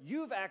 Lord.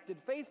 You've acted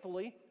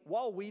faithfully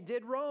while we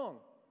did wrong.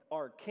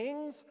 Our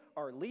kings,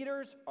 our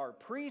leaders, our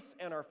priests,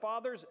 and our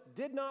fathers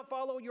did not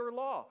follow your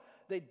law.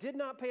 They did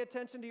not pay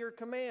attention to your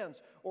commands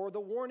or the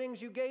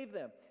warnings you gave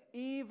them,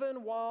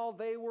 even while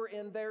they were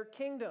in their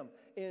kingdom,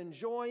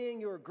 enjoying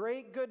your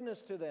great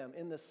goodness to them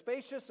in the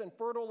spacious and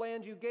fertile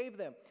land you gave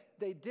them.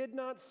 They did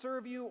not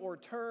serve you or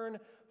turn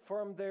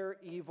from their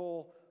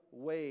evil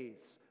ways.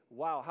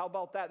 Wow, how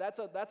about that?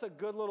 That's a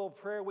good little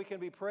prayer we can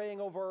be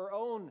praying over our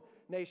own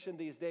nation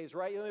these days,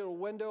 right? A little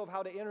window of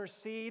how to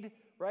intercede,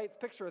 right?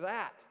 Picture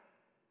that.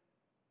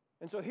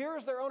 And so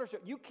here's their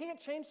ownership. You can't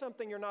change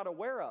something you're not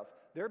aware of.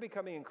 They're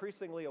becoming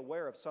increasingly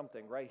aware of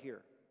something right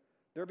here.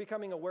 They're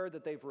becoming aware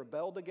that they've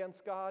rebelled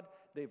against God.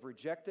 They've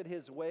rejected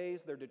His ways.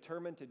 They're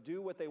determined to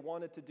do what they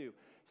wanted to do.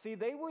 See,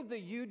 they were the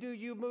you do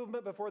you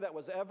movement before that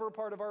was ever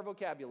part of our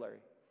vocabulary.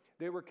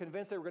 They were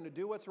convinced they were going to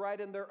do what's right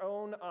in their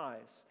own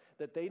eyes,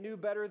 that they knew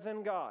better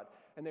than God,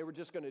 and they were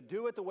just going to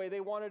do it the way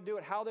they wanted to do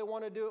it, how they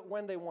want to do it,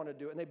 when they want to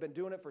do it, and they've been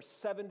doing it for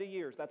 70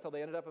 years. That's how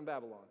they ended up in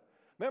Babylon.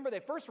 Remember,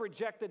 they first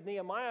rejected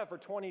Jeremiah for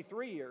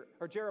 23 years.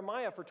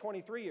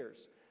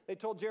 They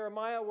told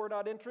Jeremiah, we're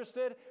not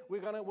interested. We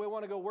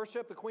want to go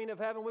worship the Queen of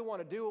Heaven. We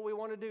want to do what we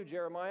want to do,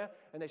 Jeremiah.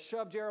 And they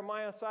shoved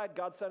Jeremiah aside.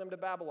 God sent him to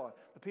Babylon.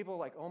 The people are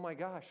like, oh my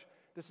gosh,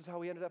 this is how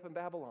we ended up in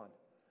Babylon.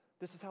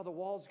 This is how the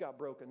walls got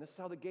broken. This is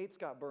how the gates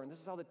got burned. This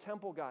is how the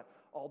temple got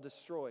all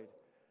destroyed.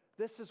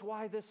 This is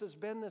why this has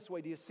been this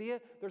way. Do you see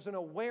it? There's an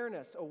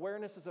awareness.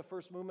 Awareness is the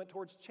first movement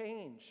towards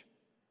change.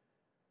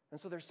 And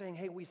so they're saying,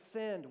 hey, we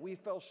sinned, we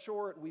fell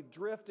short, we've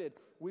drifted,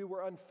 we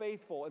were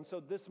unfaithful. And so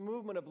this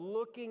movement of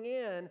looking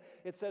in,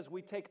 it says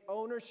we take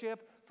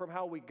ownership from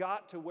how we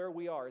got to where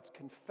we are. It's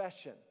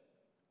confession.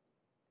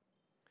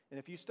 And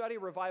if you study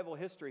revival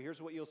history,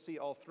 here's what you'll see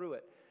all through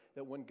it.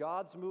 That when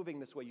God's moving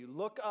this way, you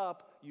look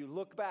up, you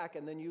look back,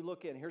 and then you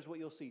look in. Here's what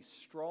you'll see.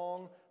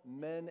 Strong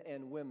men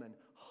and women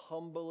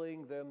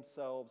humbling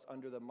themselves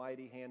under the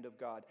mighty hand of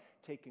God,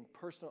 taking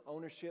personal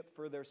ownership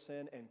for their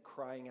sin and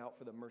crying out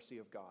for the mercy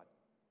of God.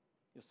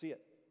 You'll see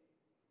it.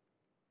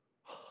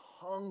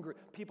 Hungry,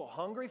 people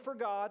hungry for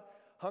God,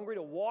 hungry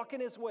to walk in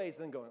His ways,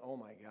 then going, oh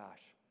my gosh,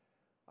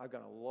 I've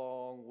gone a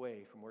long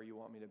way from where you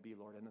want me to be,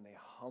 Lord. And then they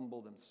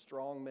humble them,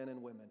 strong men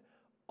and women,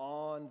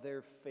 on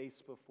their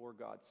face before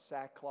God,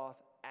 sackcloth,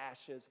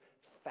 ashes,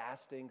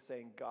 fasting,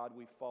 saying, God,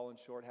 we've fallen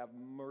short. Have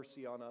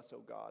mercy on us,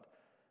 O God,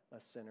 a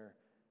sinner.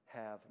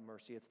 Have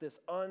mercy. It's this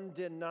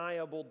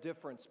undeniable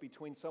difference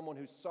between someone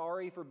who's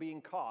sorry for being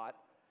caught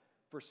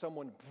for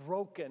someone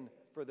broken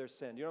for their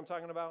sin. You know what I'm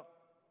talking about?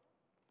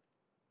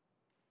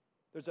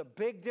 There's a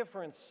big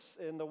difference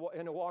in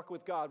a walk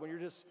with God when you're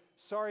just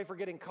sorry for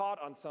getting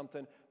caught on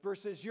something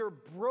versus you're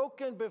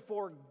broken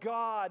before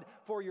God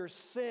for your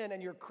sin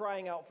and you're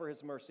crying out for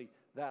His mercy.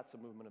 That's a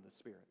movement of the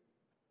Spirit.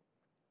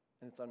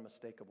 And it's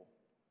unmistakable.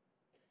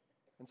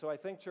 And so I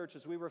think, church,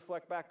 as we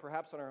reflect back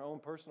perhaps on our own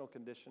personal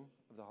condition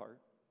of the heart,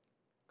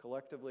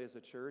 collectively as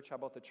a church, how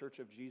about the church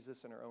of Jesus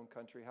in our own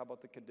country? How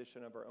about the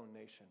condition of our own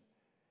nation?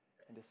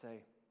 And to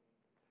say,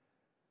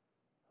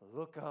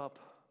 look up,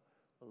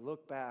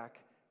 look back,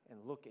 and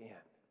look in.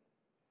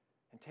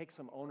 And take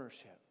some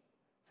ownership.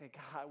 Say,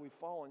 God, we've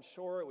fallen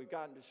short, we've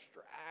gotten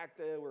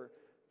distracted, we're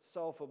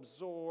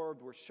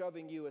self-absorbed, we're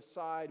shoving you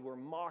aside, we're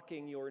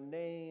mocking your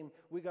name.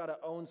 We got to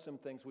own some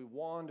things. We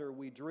wander,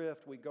 we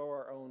drift, we go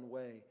our own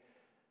way.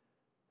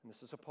 And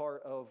this is a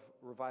part of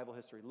revival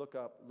history. Look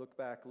up, look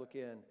back, look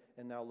in,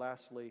 and now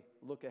lastly,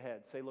 look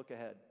ahead. Say, look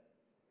ahead.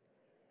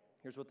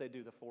 Here's what they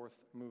do, the fourth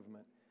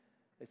movement.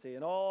 They say,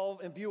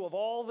 in view of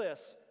all this,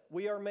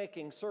 we are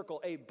making,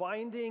 circle, a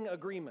binding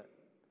agreement,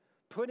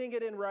 putting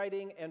it in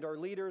writing, and our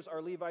leaders,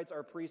 our Levites,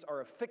 our priests are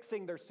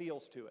affixing their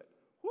seals to it.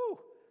 Whew!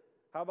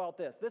 How about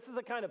this? This is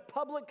a kind of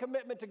public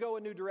commitment to go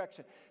a new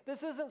direction. This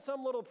isn't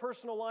some little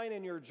personal line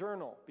in your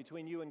journal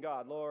between you and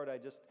God. Lord, I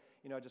just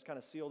kind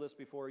of seal this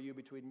before you,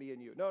 between me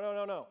and you.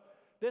 No.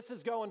 This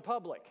is going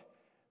public.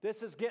 This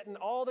is getting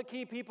all the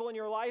key people in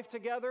your life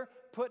together,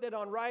 putting it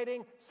on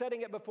writing,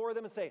 setting it before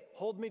them and say,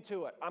 hold me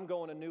to it. I'm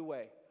going a new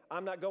way.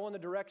 I'm not going the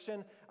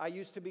direction I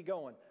used to be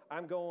going.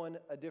 I'm going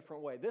a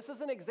different way. This is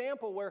an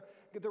example where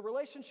the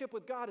relationship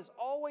with God is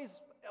always,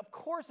 of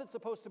course it's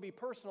supposed to be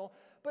personal,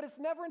 but it's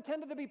never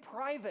intended to be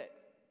private.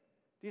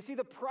 Do you see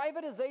the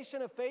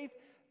privatization of faith?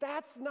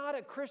 That's not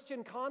a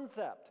Christian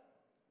concept.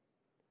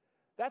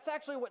 That's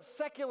actually what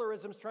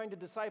secularism is trying to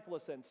disciple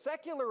us in.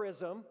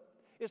 Secularism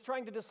is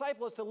trying to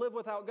disciple us to live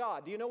without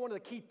God. Do you know one of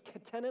the key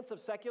tenets of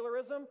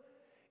secularism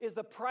is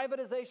the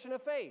privatization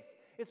of faith?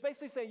 It's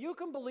basically saying you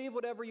can believe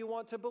whatever you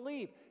want to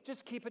believe.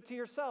 Just keep it to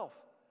yourself.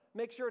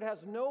 Make sure it has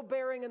no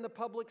bearing in the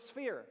public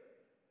sphere.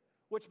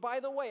 Which,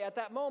 by the way, at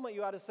that moment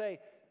you ought to say,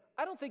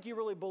 I don't think you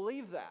really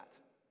believe that.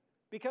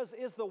 Because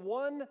is the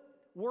one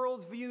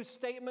worldview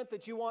statement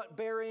that you want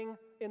bearing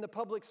in the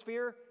public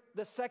sphere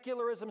the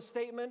secularism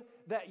statement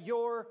that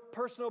your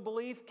personal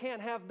belief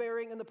can't have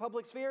bearing in the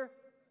public sphere?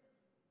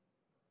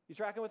 You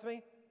tracking with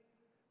me?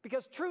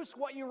 Because truth's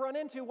what you run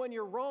into when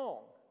you're wrong.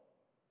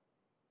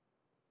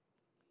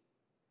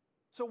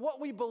 So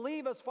what we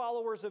believe as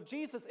followers of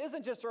Jesus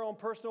isn't just our own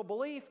personal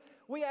belief.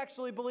 We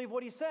actually believe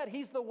what He said.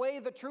 He's the way,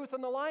 the truth,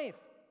 and the life.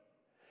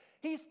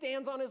 He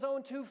stands on His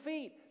own 2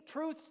 feet.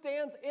 Truth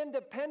stands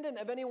independent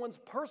of anyone's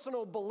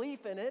personal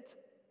belief in it.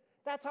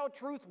 That's how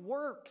truth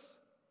works.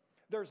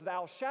 There's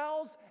thou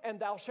shalls and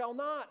thou shall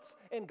nots,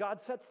 and God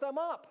sets them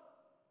up.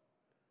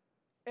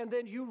 And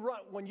then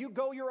when you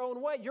go your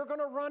own way, you're going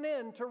to run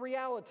into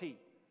reality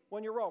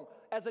when you're wrong.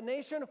 As a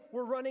nation,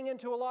 we're running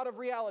into a lot of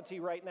reality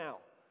right now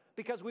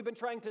because we've been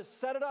trying to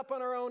set it up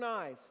on our own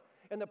eyes.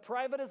 And the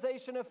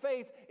privatization of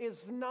faith is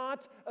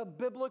not a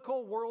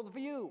biblical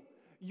worldview.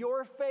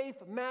 Your faith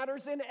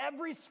matters in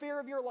every sphere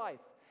of your life.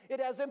 It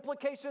has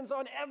implications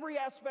on every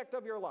aspect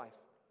of your life.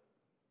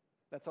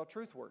 That's how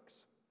truth works.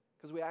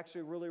 Because we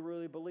actually really,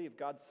 really believe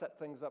God set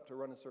things up to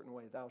run a certain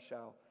way. Thou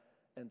shalt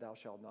and thou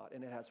shalt not.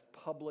 And it has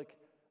public,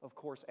 of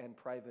course, and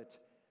private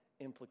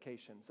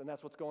implications. And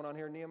that's what's going on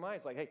here in Nehemiah.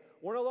 It's like, hey,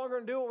 we're no longer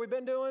going to do what we've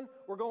been doing.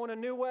 We're going a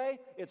new way.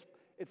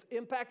 It's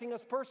impacting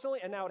us personally,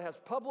 and now it has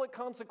public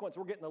consequence.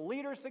 We're getting the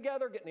leaders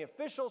together, getting the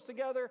officials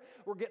together.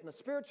 We're getting the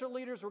spiritual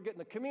leaders. We're getting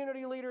the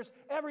community leaders.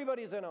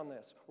 Everybody's in on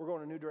this. We're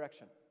going a new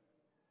direction.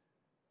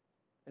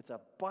 It's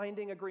a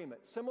binding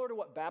agreement, similar to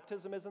what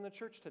baptism is in the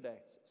church today,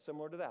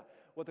 similar to that.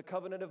 What the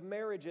covenant of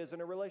marriage is in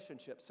a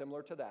relationship,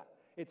 similar to that.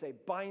 It's a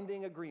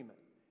binding agreement.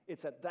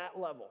 It's at that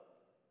level.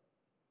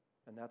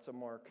 And that's a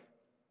mark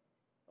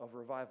of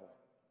revival.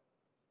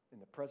 In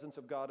the presence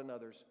of God and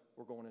others,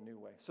 we're going a new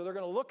way. So they're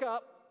going to look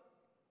up,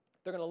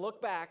 they're going to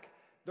look back,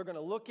 they're going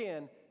to look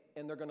in,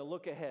 and they're going to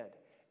look ahead.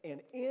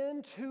 And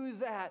into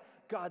that,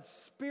 God's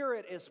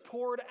Spirit is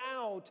poured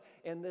out,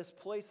 and this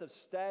place of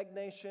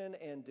stagnation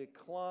and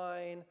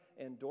decline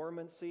and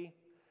dormancy,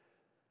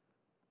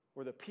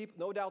 where the people,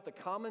 no doubt the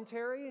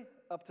commentary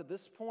up to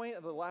this point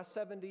of the last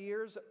 70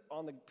 years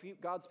on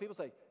God's people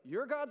say,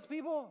 you're God's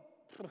people?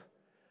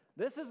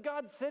 This is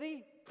God's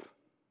city?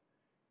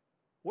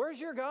 Where's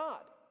your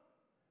God?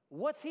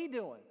 What's He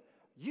doing?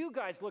 You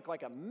guys look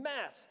like a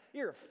mess.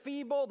 You're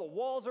feeble. The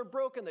walls are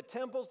broken. The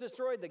temple's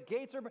destroyed. The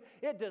gates are...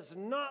 It does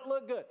not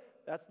look good.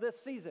 That's this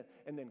season.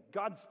 And then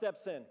God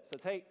steps in,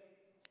 says, hey,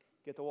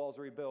 get the walls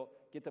rebuilt.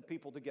 Get the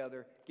people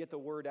together. Get the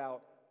word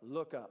out.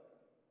 Look up.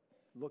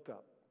 Look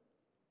up.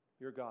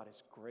 Your God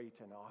is great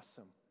and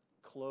awesome,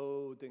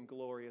 clothed in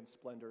glory and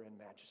splendor and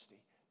majesty.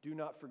 Do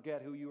not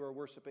forget who you are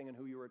worshiping and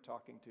who you are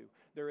talking to.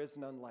 There is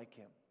none like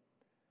Him.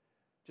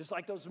 Just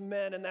like those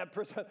men in that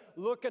prison,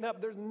 looking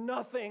up, there's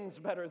nothing's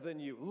better than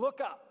you.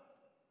 Look up.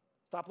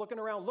 Stop looking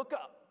around, look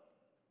up.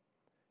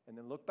 And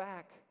then look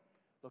back.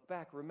 Look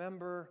back.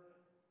 Remember,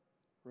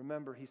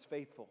 He's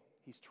faithful.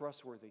 He's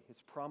trustworthy. His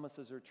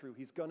promises are true.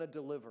 He's going to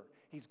deliver.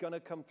 He's going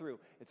to come through.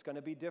 It's going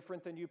to be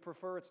different than you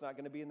prefer. It's not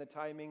going to be in the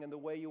timing and the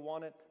way you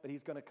want it, but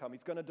He's going to come.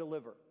 He's going to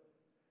deliver.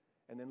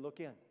 And then look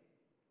in.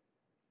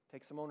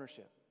 Take some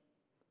ownership.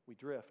 We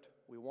drift.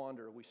 We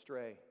wander. We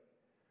stray.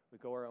 We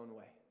go our own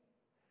way.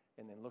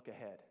 And then look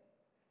ahead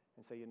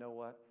and say, you know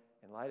what?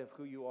 In light of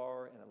who you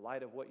are, and in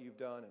light of what you've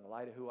done, and in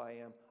light of who I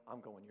am,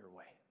 I'm going your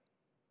way.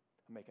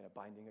 I'm making a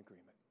binding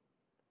agreement.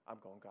 I'm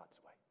going God's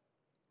way.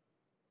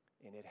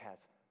 And it has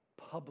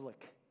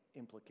public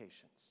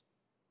implications.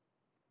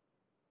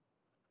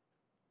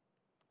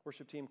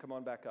 Worship team, come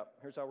on back up.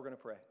 Here's how we're going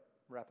to pray.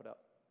 Wrap it up.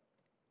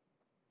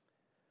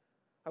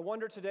 I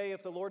wonder today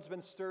if the Lord's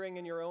been stirring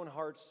in your own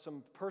hearts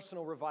some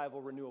personal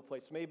revival renewal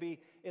place. Maybe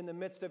in the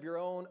midst of your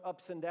own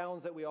ups and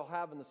downs that we all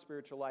have in the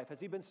spiritual life. Has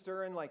He been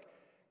stirring like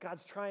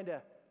God's trying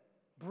to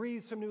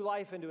breathe some new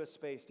life into a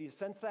space? Do you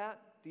sense that?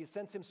 Do you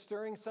sense Him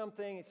stirring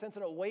something? You sense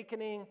an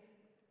awakening?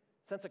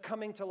 Sense of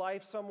coming to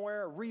life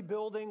somewhere? A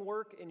rebuilding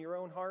work in your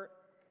own heart?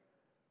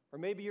 Or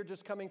maybe you're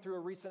just coming through a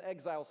recent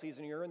exile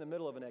season. You're in the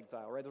middle of an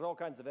exile, right? There's all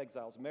kinds of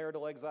exiles.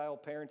 Marital exile,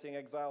 parenting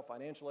exile,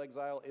 financial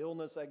exile,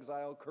 illness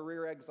exile,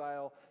 career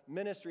exile,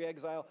 ministry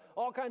exile,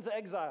 all kinds of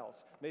exiles.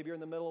 Maybe you're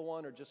in the middle of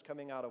one or just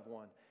coming out of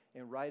one.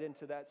 And right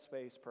into that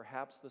space,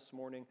 perhaps this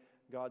morning,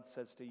 God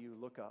says to you,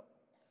 look up,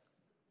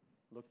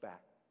 look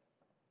back,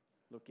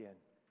 look in,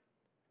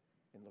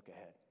 and look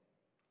ahead.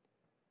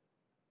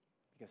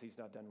 Because He's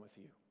not done with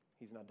you.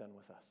 He's not done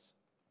with us.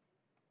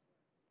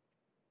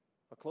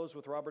 I'll close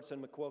with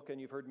Robertson McQuilkin.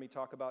 You've heard me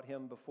talk about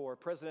him before.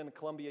 President of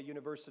Columbia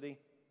University.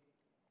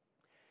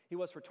 He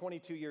was for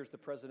 22 years the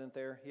president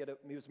there.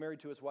 He was married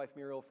to his wife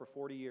Muriel for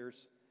 40 years.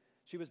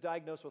 She was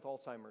diagnosed with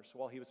Alzheimer's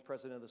while he was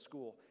president of the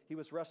school. He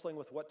was wrestling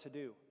with what to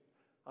do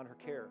on her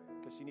care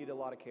because she needed a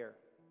lot of care.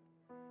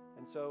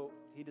 And so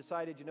he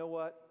decided, you know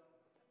what?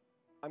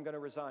 I'm going to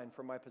resign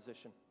from my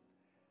position.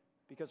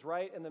 Because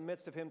right in the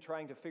midst of him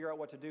trying to figure out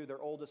what to do,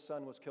 their oldest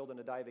son was killed in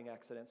a diving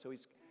accident. So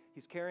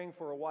he's caring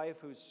for a wife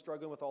who's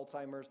struggling with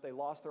Alzheimer's. They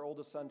lost their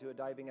oldest son to a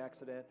diving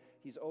accident.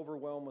 He's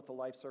overwhelmed with the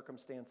life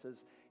circumstances.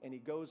 And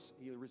he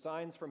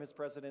resigns from his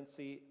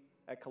presidency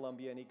at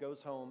Columbia, and he goes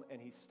home,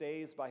 and he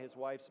stays by his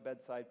wife's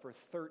bedside for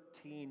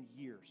 13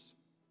 years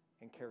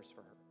and cares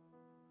for her.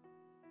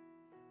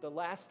 The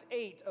last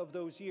 8 of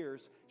those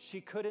years,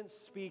 she couldn't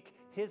speak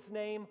his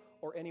name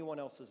or anyone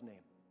else's name.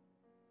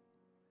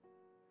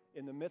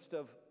 In the midst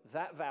of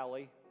that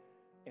valley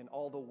and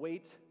all the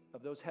weight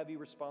of those heavy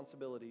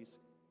responsibilities,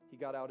 he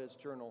got out his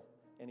journal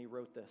and he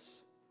wrote this.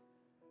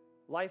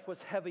 Life was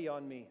heavy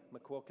on me,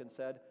 McQuilkin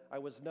said. I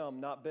was numb,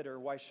 not bitter.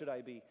 Why should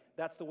I be?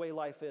 That's the way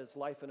life is,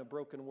 life in a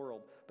broken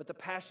world. But the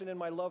passion and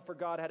my love for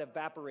God had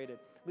evaporated,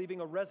 leaving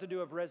a residue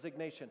of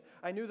resignation.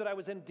 I knew that I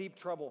was in deep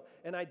trouble,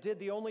 and I did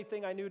the only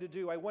thing I knew to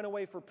do. I went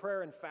away for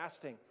prayer and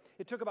fasting.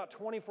 It took about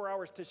 24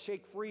 hours to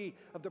shake free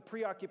of the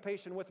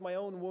preoccupation with my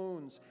own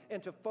wounds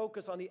and to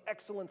focus on the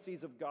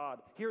excellencies of God.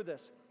 Hear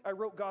this. I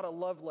wrote God a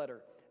love letter,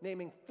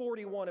 naming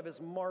 41 of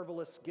His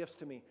marvelous gifts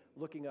to me.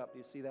 Looking up, do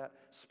you see that?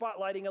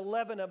 Spotlighting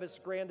 11 of His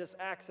grandest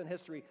acts in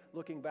history.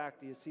 Looking back,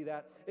 do you see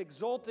that?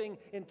 Exulting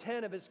in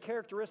 10 of His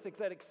characteristics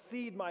that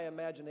exceed my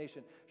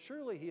imagination.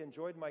 Surely He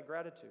enjoyed my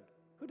gratitude.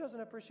 Who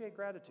doesn't appreciate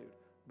gratitude?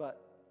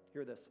 But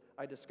hear this,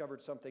 I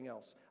discovered something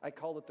else. I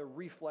call it the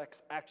reflex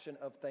action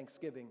of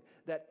thanksgiving,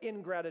 that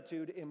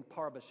ingratitude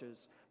impoverishes,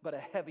 but a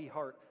heavy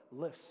heart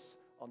lifts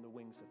on the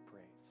wings of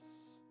praise.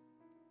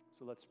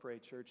 So let's pray,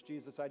 church.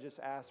 Jesus, I just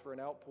ask for an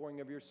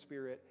outpouring of your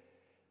Spirit.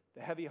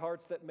 The heavy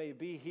hearts that may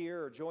be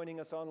here or joining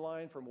us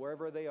online from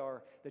wherever they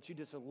are, that you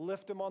just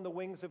lift them on the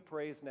wings of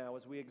praise now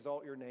as we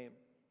exalt your name.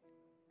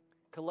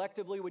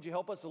 Collectively, would you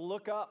help us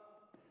look up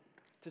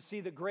to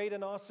see the great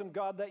and awesome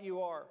God that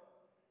you are?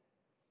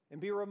 And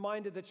be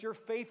reminded that you're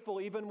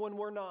faithful even when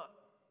we're not.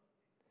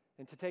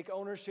 And to take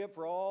ownership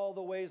for all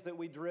the ways that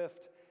we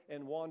drift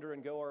and wander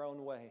and go our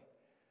own way.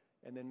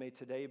 And then may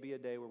today be a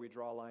day where we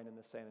draw a line in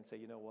the sand and say,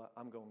 you know what,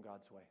 I'm going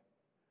God's way.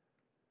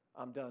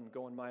 I'm done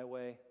going my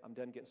way. I'm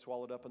done getting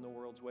swallowed up in the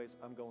world's ways.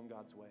 I'm going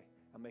God's way.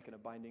 I'm making a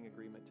binding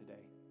agreement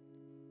today.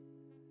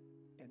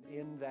 And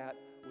in that,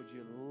 would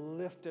you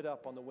lift it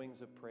up on the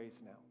wings of praise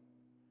now?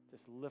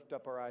 Just lift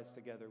up our eyes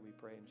together, we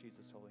pray in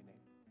Jesus' holy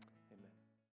name.